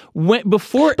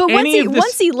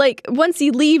 once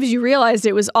he leaves, you realize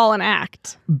it was all an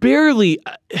act. Barely.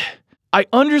 I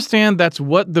understand that's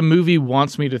what the movie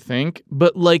wants me to think,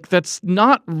 but like, that's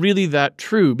not really that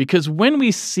true, because when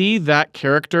we see that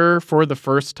character for the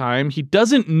first time, he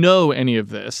doesn't know any of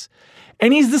this,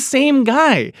 and he's the same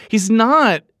guy. He's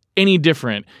not any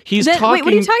different. Wait, what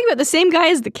are you talking about? The same guy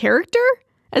as the character?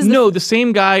 The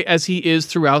same guy as he is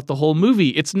throughout the whole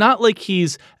movie. It's not like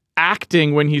he's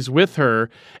acting when he's with her,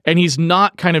 and he's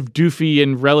not kind of doofy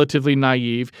and relatively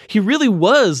naive. He really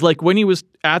was, like, when he was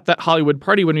at that Hollywood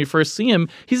party when we first see him,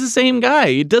 he's the same guy.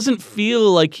 It doesn't feel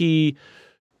like he...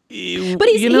 But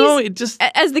it just...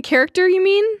 As the character, you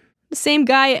mean? The same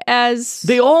guy as...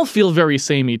 They all feel very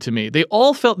samey to me. They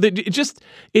all felt...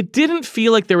 It didn't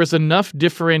feel like there was enough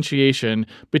differentiation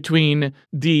between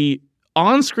the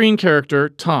on-screen character,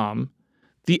 Tom,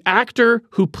 the actor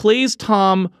who plays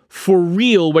Tom for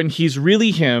real when he's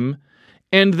really him,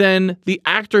 and then the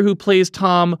actor who plays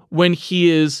Tom when he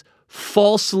is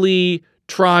falsely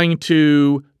trying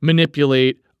to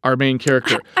manipulate our main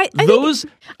character.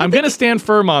 I'm going to stand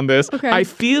firm on this. Okay. I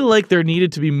feel like there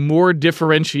needed to be more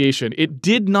differentiation. It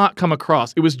did not come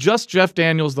across. It was just Jeff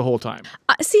Daniels the whole time.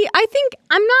 See, I think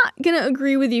I'm not going to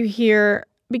agree with you here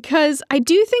because I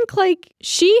do think like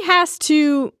she has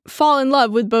to fall in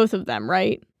love with both of them,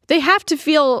 right? They have to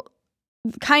feel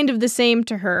kind of the same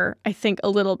to her, I think, a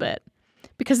little bit.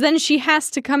 Because then she has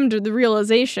to come to the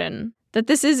realization that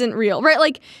this isn't real, right?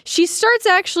 Like, she starts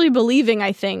actually believing,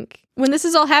 I think, when this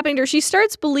is all happening to her, she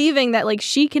starts believing that, like,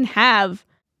 she can have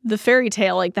the fairy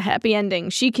tale, like the happy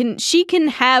ending. She can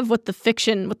have what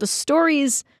the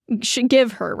stories should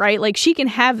give her, right? Like, she can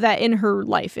have that in her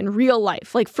life, in real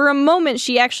life. Like, for a moment,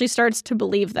 she actually starts to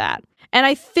believe that. And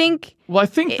I think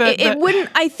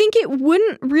it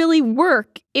wouldn't really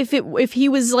work if he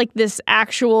was like this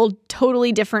actual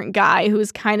totally different guy who was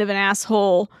kind of an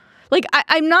asshole. Like,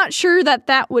 I'm not sure that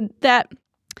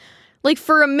like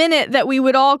for a minute that we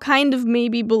would all kind of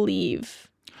maybe believe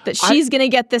that she's going to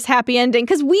get this happy ending.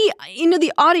 Because we,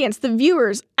 the audience, the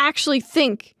viewers actually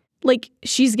think like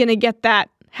she's going to get that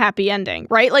happy ending,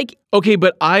 right? Like, okay,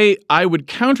 but I would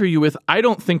counter you with, I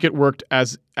don't think it worked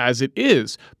as it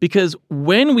is, because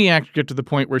when we actually get to the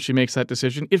point where she makes that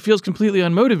decision, it feels completely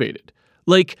unmotivated.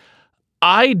 Like,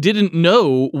 I didn't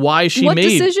know why she what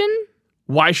decision?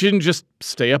 Why she didn't just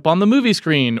stay up on the movie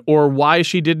screen, or why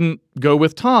she didn't go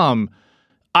with Tom.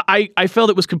 I felt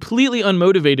it was completely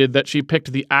unmotivated that she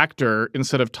picked the actor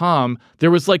instead of Tom.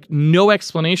 There was like no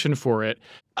explanation for it.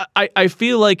 I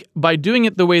feel like by doing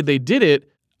it the way they did it,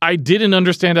 I didn't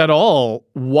understand at all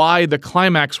why the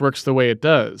climax works the way it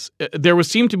does. There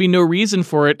seemed to be no reason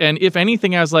for it. And if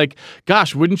anything, I was like,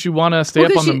 gosh, wouldn't you want to stay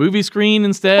up on the movie screen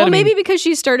instead? Well, maybe because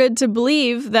she started to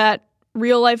believe that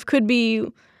real life could be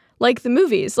like the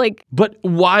movies. But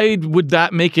why would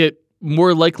that make it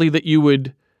more likely that you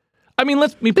would... I mean,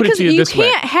 let me put it to you this way.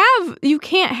 You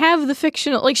can't have the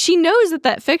fictional... Like, she knows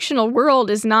that fictional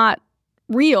world is not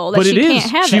real. That but she it can't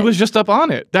is. Have she it. was just up on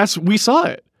it. We saw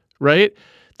it, right?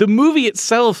 The movie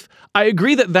itself, I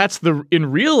agree that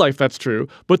in real life that's true,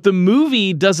 but the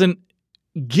movie doesn't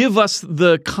give us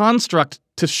the construct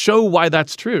to show why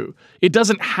that's true. It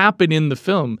doesn't happen in the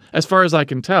film, as far as I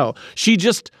can tell. She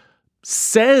just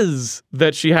says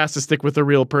that she has to stick with a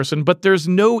real person, but there's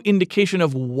no indication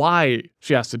of why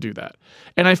she has to do that.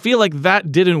 And I feel like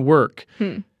that didn't work.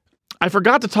 I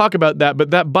forgot to talk about that, but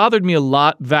that bothered me a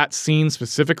lot. That scene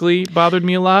specifically bothered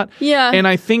me a lot. Yeah. And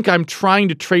I think I'm trying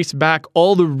to trace back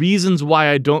all the reasons why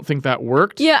I don't think that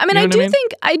worked. Yeah, I mean, I do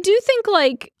think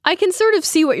like I can sort of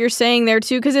see what you're saying there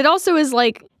too, because it also is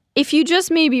like if you just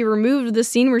maybe removed the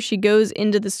scene where she goes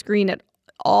into the screen at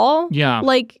all,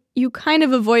 like you kind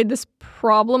of avoid this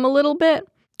problem a little bit.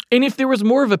 And if there was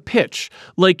more of a pitch,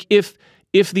 like if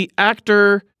the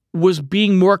actor was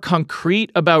being more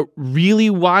concrete about really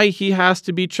why he has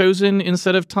to be chosen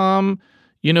instead of Tom,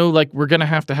 like we're going to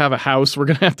have a house. We're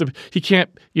going to have to, he can't,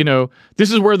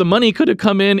 this is where the money could have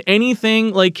come in.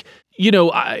 Anything like,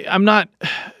 I'm not,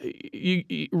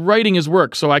 writing is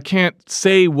work. So I can't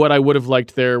say what I would have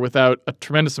liked there without a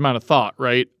tremendous amount of thought.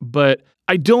 Right. But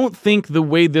I don't think the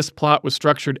way this plot was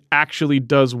structured actually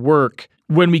does work.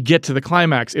 When we get to the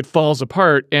climax, it falls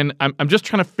apart. And I'm just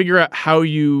trying to figure out how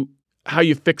you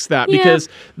fix that, because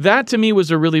that to me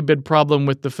was a really big problem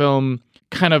with the film,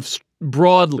 kind of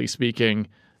broadly speaking.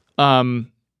 I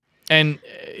don't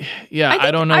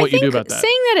know what you do about that.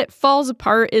 Saying that it falls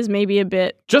apart is maybe a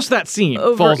bit just that scene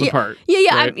falls apart.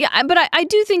 Right? But I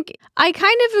do think I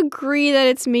kind of agree that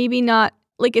it's maybe not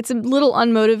like it's a little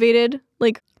unmotivated,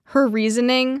 like her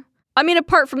reasoning. I mean,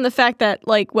 apart from the fact that,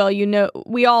 like, well,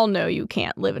 we all know you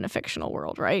can't live in a fictional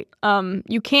world, right?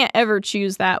 You can't ever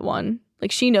choose that one.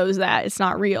 Like, she knows that it's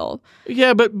not real.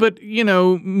 Yeah, but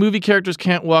movie characters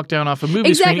can't walk down off a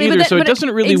movie screen either, so it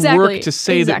doesn't really work to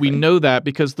say that we know that,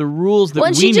 because the rules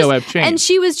that we know have changed. And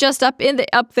she was just up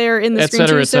there in the screen,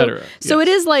 too. So it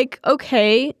is like,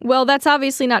 okay, well, that's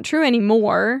obviously not true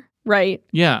anymore, right?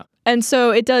 Yeah. And so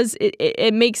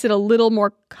it makes it a little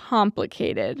more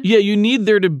complicated. Yeah, you need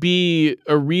there to be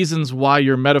reasons why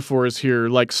your metaphors here,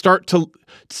 like, start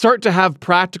to have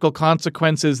practical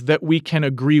consequences that we can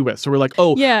agree with. So we're like,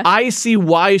 I see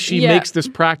why she makes this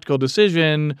practical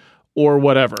decision or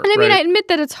whatever. And I mean, I admit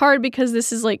that it's hard because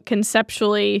this is like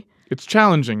conceptually... It's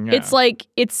challenging, yeah. It's like,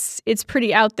 it's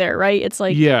pretty out there, right? It's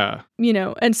like,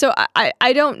 and so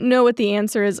I don't know what the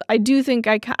answer is. I do think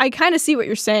I kind of see what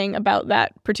you're saying about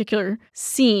that particular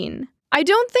scene. I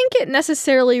don't think it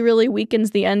necessarily really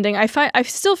weakens the ending. I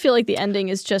still feel like the ending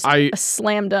is just a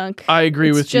slam dunk. I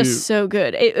agree with you. It's just so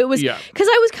good. It was, because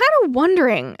I was kind of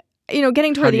wondering,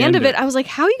 getting toward the end of it, I was like,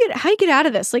 how you get out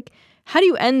of this? Like,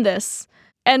 end this?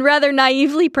 And rather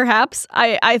naively, perhaps,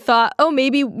 I thought, oh,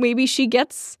 maybe she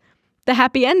gets the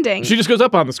happy ending. She just goes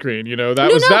up on the screen,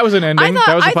 that was an ending.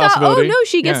 That was a possibility. Thought, oh no,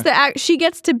 she gets she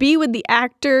gets to be with the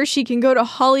actor. She can go to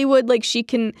Hollywood, like she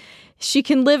can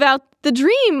live out the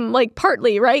dream, like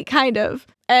partly, right? Kind of.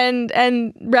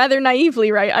 And rather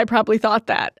naively, right? I probably thought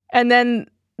that. And then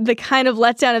the kind of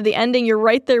letdown of the ending, you're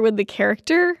right there with the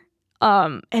character.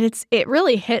 And it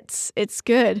really hits. It's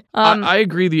good. I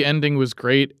agree the ending was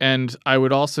great. And I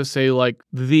would also say, like,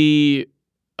 the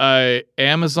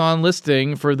Amazon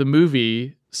listing for the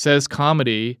movie says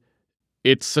comedy.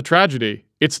 It's a tragedy.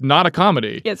 It's not a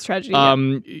comedy. Yeah, it's tragedy.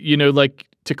 Like,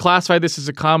 to classify this as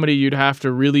a comedy, you'd have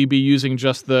to really be using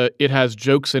just the "it has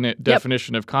jokes in it"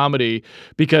 definition of comedy,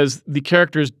 because the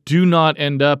characters do not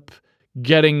end up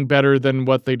getting better than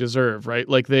what they deserve, right?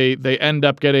 Like, they end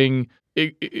up getting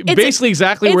basically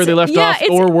exactly where they left off,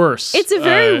 or worse. It's a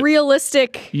very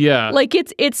realistic. Yeah. Like,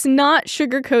 it's not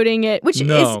sugarcoating it, which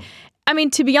is, I mean,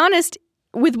 to be honest,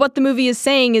 with what the movie is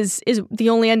saying is the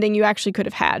only ending you actually could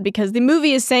have had, because the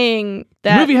movie is saying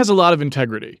that the movie has a lot of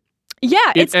integrity.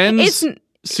 Yeah, it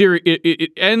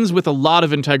ends with a lot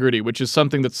of integrity, which is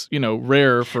something that's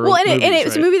rare for movies, and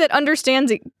it's a movie that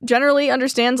generally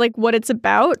understands like what it's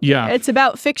about. Yeah, it's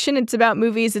about fiction, it's about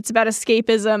movies, it's about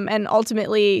escapism, and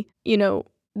ultimately,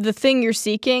 the thing you're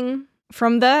seeking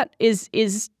from that is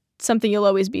something you'll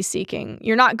always be seeking.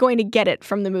 You're not going to get it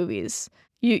from the movies.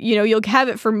 You'll have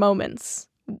it for moments,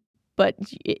 but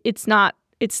it's not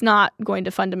going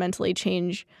to fundamentally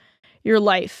change your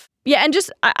life. Yeah, and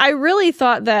just I really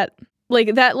thought that,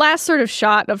 like, that last sort of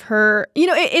shot of her,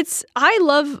 I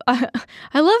love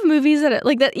movies that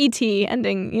like that E.T.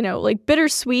 ending, like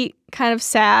bittersweet, kind of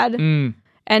sad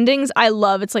endings. I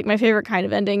love. It's like my favorite kind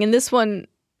of ending. And this one,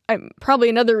 probably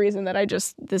another reason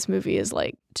that this movie is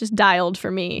like just dialed for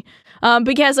me,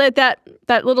 because like that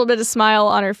little bit of smile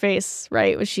on her face,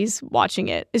 right, when she's watching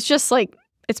it, it's just like,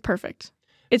 it's perfect.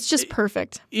 It's just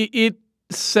perfect. It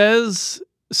says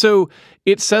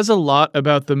a lot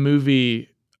about the movie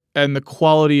and the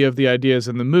quality of the ideas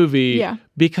in the movie,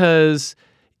 because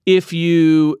if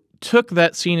you took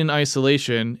that scene in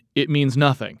isolation, it means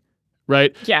nothing,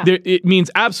 right? Yeah. It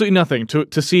means absolutely nothing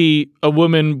to see a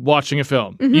woman watching a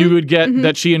film. Mm-hmm. You would get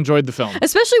that she enjoyed the film.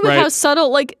 Especially with how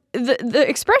subtle, like, the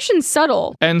expression's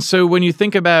subtle. And so when you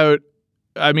think about,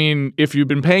 I mean, if you've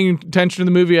been paying attention to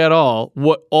the movie at all,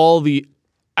 what all the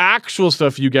actual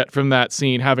stuff you get from that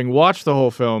scene, having watched the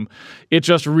whole film, it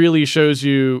just really shows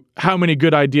you how many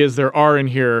good ideas there are in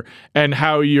here, and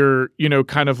how you're,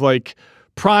 kind of like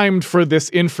primed for this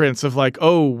inference of like,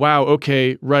 oh, wow,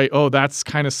 okay, right, oh, that's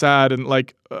kind of sad, and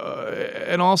like,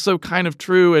 and also kind of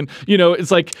true, and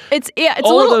it's like it's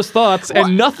all of those thoughts,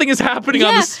 and nothing is happening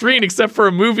on the screen except for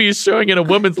a movie is showing and a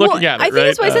woman's looking at it. I think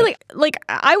that's why I said like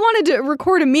I wanted to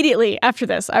record immediately after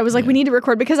this. I was like, we need to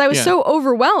record, because I was so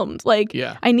overwhelmed. Like,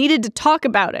 I needed to talk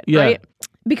about it, right?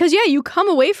 Because you come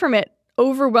away from it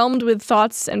overwhelmed with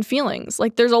thoughts and feelings.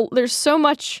 Like, there's so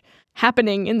much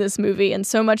happening in this movie, and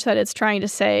so much that it's trying to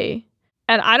say.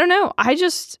 And I don't know. I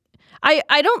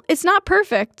don't. It's not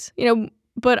perfect,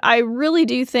 but I really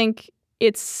do think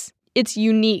it's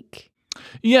unique.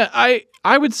 Yeah,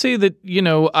 I would say that,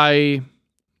 I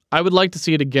would like to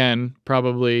see it again,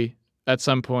 probably at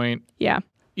some point. Yeah.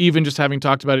 Even just having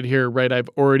talked about it here, right? I've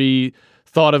already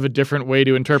thought of a different way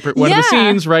to interpret one of the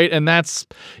scenes, right? And that's,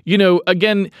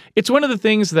 again, it's one of the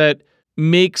things that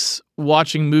makes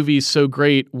watching movies so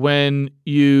great, when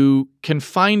you can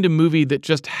find a movie that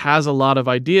just has a lot of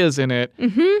ideas in it,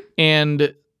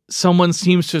 and someone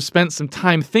seems to have spent some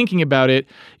time thinking about it.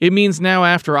 It means now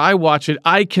after I watch it,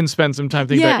 I can spend some time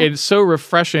thinking about it. It's so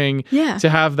refreshing to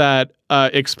have that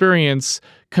experience,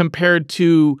 compared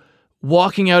to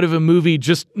walking out of a movie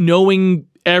just knowing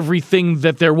everything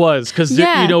that there was, because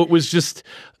it was just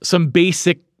some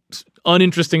basic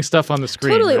uninteresting stuff on the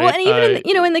screen. Totally. Right? Well, and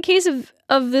even in the case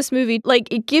of this movie, like,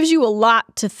 it gives you a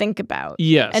lot to think about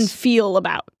and feel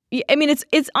about. I mean,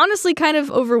 it's honestly kind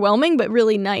of overwhelming, but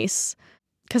really nice,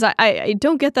 because I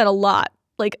don't get that a lot.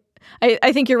 Like,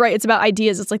 I think you're right. It's about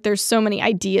ideas. It's like there's so many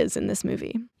ideas in this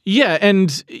movie. Yeah,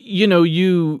 and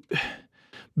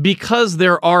because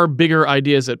there are bigger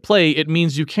ideas at play, it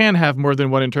means you can have more than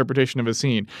one interpretation of a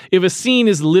scene. If a scene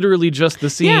is literally just the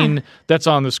scene that's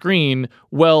on the screen,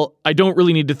 well, I don't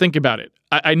really need to think about it.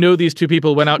 I know these two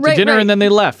people went out to dinner and then they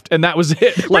left, and that was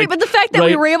it. Like, but the fact that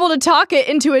we were able to talk it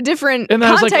into a different and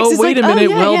I was like, context, oh, wait a minute.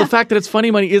 The the fact that it's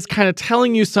funny money is kind of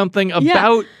telling you something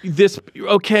about this.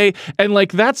 Okay. And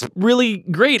like, that's really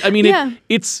great. I mean,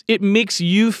 it makes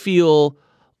you feel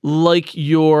like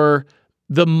you're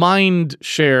the mind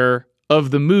share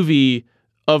of the movie,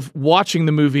 of watching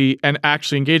the movie and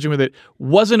actually engaging with it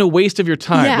wasn't a waste of your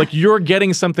time. Yeah. Like you're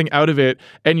getting something out of it,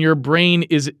 and your brain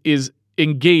is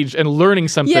engaged and learning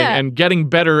something and getting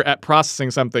better at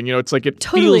processing something. It's like it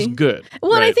feels good.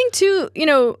 Well, and I think too,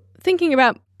 thinking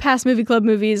about past movie club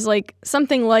movies, like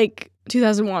something like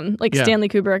 2001, like Stanley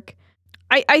Kubrick,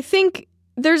 I think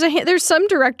there's some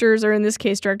directors, or in this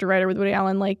case, director-writer with Woody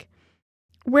Allen, like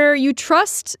where you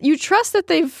trust that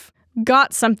they've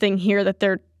got something here that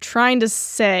they're trying to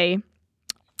say.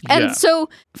 And so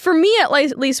for me, at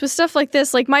least with stuff like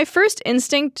this, like my first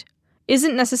instinct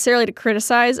isn't necessarily to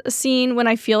criticize a scene when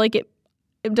I feel like it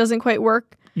doesn't quite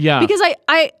work. Yeah. Because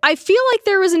I feel like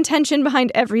there was intention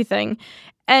behind everything.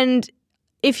 And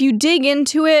if you dig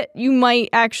into it, you might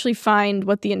actually find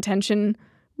what the intention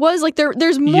was. Like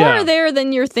there's more there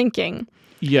than you're thinking.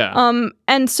 Yeah.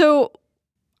 And so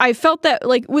I felt that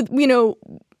like with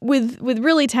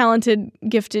really talented,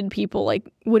 gifted people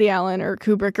like Woody Allen or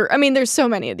Kubrick, or I mean, there's so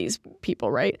many of these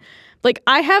people, right? Like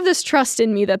I have this trust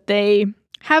in me that they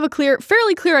have a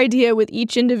fairly clear idea with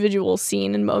each individual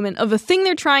scene and moment of the thing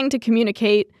they're trying to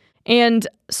communicate. And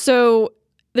so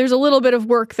there's a little bit of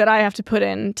work that I have to put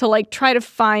in to like try to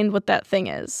find what that thing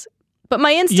is. But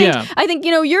my instinct, I think,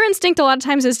 your instinct a lot of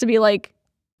times is to be like,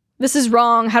 this is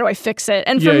wrong. How do I fix it?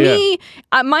 And for me,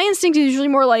 my instinct is usually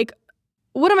more like,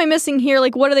 what am I missing here?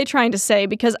 Like, what are they trying to say?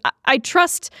 Because I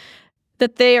trust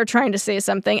that they are trying to say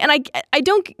something. And I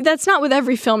don't, that's not with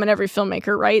every film and every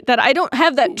filmmaker, right? That I don't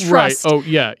have that trust. Right. Oh,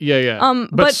 yeah.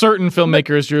 But certain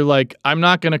filmmakers, you're like, I'm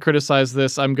not going to criticize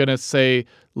this. I'm going to say,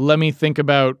 let me think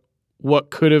about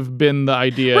what could have been the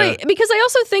idea. Right. Because I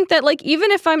also think that, like, even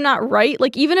if I'm not right,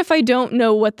 like, even if I don't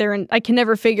know what I can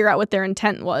never figure out what their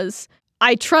intent was,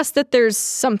 I trust that there's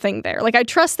something there. Like, I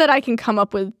trust that I can come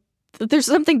up with, that there's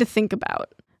something to think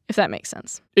about, if that makes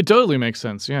sense. It totally makes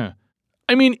sense, yeah.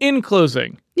 I mean, in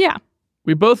closing. Yeah.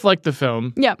 We both liked the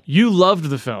film. Yeah. You loved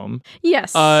the film.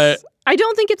 Yes. I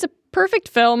don't think it's a perfect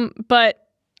film, but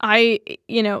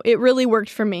it really worked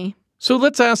for me. So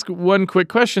let's ask one quick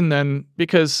question then,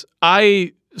 because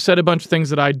I said a bunch of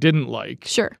things that I didn't like.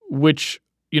 Sure. Which,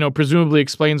 presumably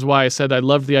explains why I said I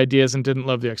loved the ideas and didn't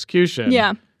love the execution.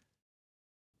 Yeah.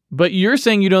 But you're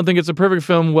saying you don't think it's a perfect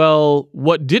film. Well,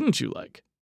 what didn't you like?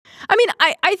 I mean,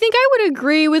 I think I would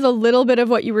agree with a little bit of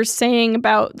what you were saying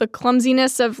about the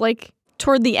clumsiness of, like,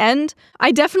 toward the end.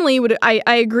 I definitely would, I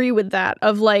agree with that,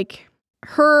 of, like,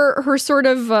 her sort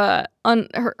of,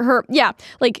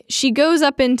 like, she goes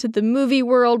up into the movie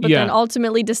world, but then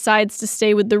ultimately decides to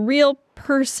stay with the real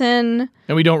person.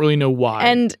 And we don't really know why.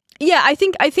 And, yeah, I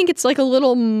think it's, like, a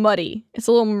little muddy. It's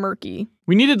a little murky.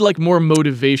 We needed, like, more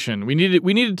motivation. We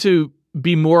needed to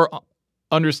be more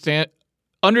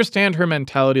understand her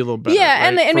mentality a little better. Yeah,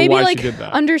 right? and maybe like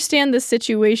understand the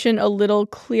situation a little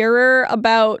clearer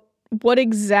about what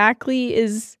exactly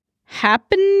is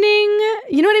happening.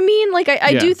 You know what I mean? Like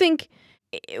I do think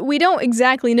we don't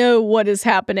exactly know what is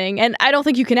happening, and I don't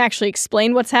think you can actually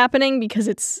explain what's happening because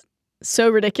it's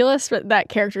so ridiculous that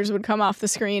characters would come off the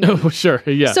screen. Oh, sure.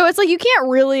 Yeah. So it's like you can't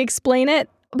really explain it,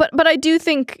 but I do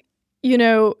think,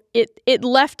 it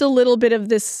left a little bit of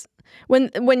this.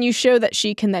 When you show that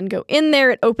she can then go in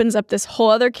there, it opens up this whole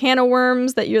other can of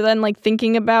worms that you're then like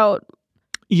thinking about.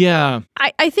 Yeah.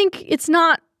 I think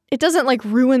it doesn't like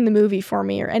ruin the movie for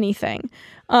me or anything.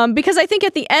 Because I think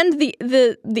at the end,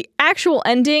 the actual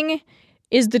ending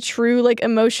is the true like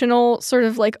emotional sort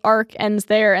of like arc ends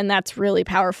there, and that's really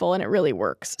powerful and it really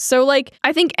works. So like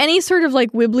I think any sort of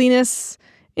like wibbliness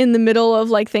in the middle of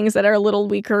like things that are a little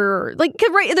weaker, like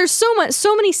right, there's so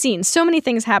many scenes, so many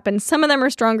things happen. Some of them are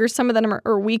stronger, some of them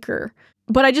are weaker.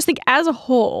 But I just think as a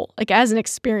whole, like as an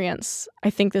experience, I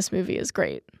think this movie is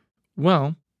great.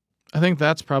 Well, I think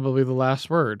that's probably the last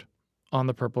word on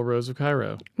The Purple Rose of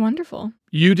Cairo. Wonderful.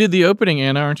 You did the opening,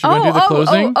 Anna. Aren't you going to do the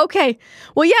closing? Oh, okay.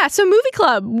 Well, yeah. So Movie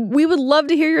Club, we would love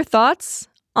to hear your thoughts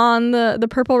on the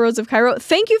Purple Rose of Cairo.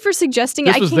 Thank you for suggesting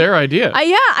it. This was their idea.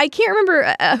 I can't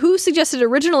remember who suggested it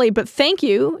originally, but thank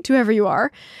you to whoever you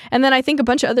are. And then I think a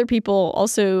bunch of other people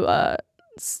also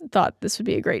thought this would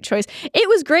be a great choice. It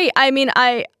was great. I mean,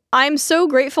 I'm so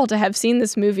grateful to have seen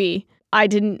this movie.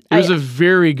 It was a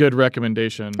very good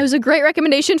recommendation. It was a great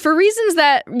recommendation for reasons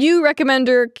that you,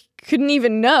 recommender, couldn't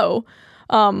even know.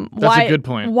 That's a good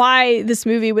point. Why this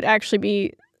movie would actually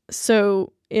be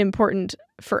so important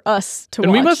for us to watch.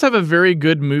 And we must have a very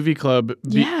good movie club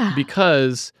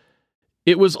because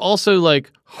it was also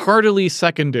like heartily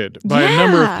seconded by a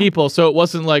number of people. So it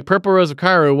wasn't like Purple Rose of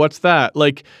Cairo, what's that?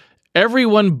 Like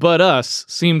everyone but us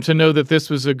seemed to know that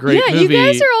this was a great movie. Yeah, you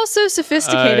guys are all so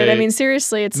sophisticated. I mean,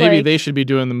 seriously, it's maybe like... they should be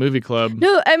doing the movie club.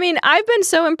 No, I mean, I've been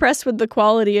so impressed with the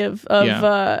quality of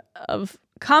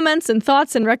comments and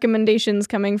thoughts and recommendations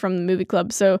coming from the movie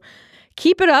club. So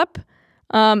keep it up.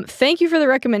 Thank you for the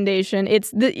recommendation.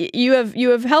 You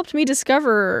have helped me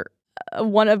discover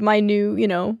one of my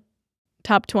new,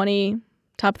 top 20,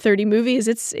 top 30 movies.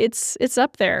 It's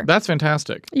up there. That's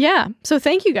fantastic. Yeah. So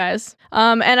thank you guys.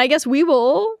 And I guess we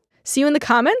will see you in the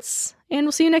comments, and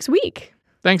we'll see you next week.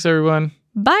 Thanks, everyone.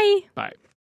 Bye. Bye.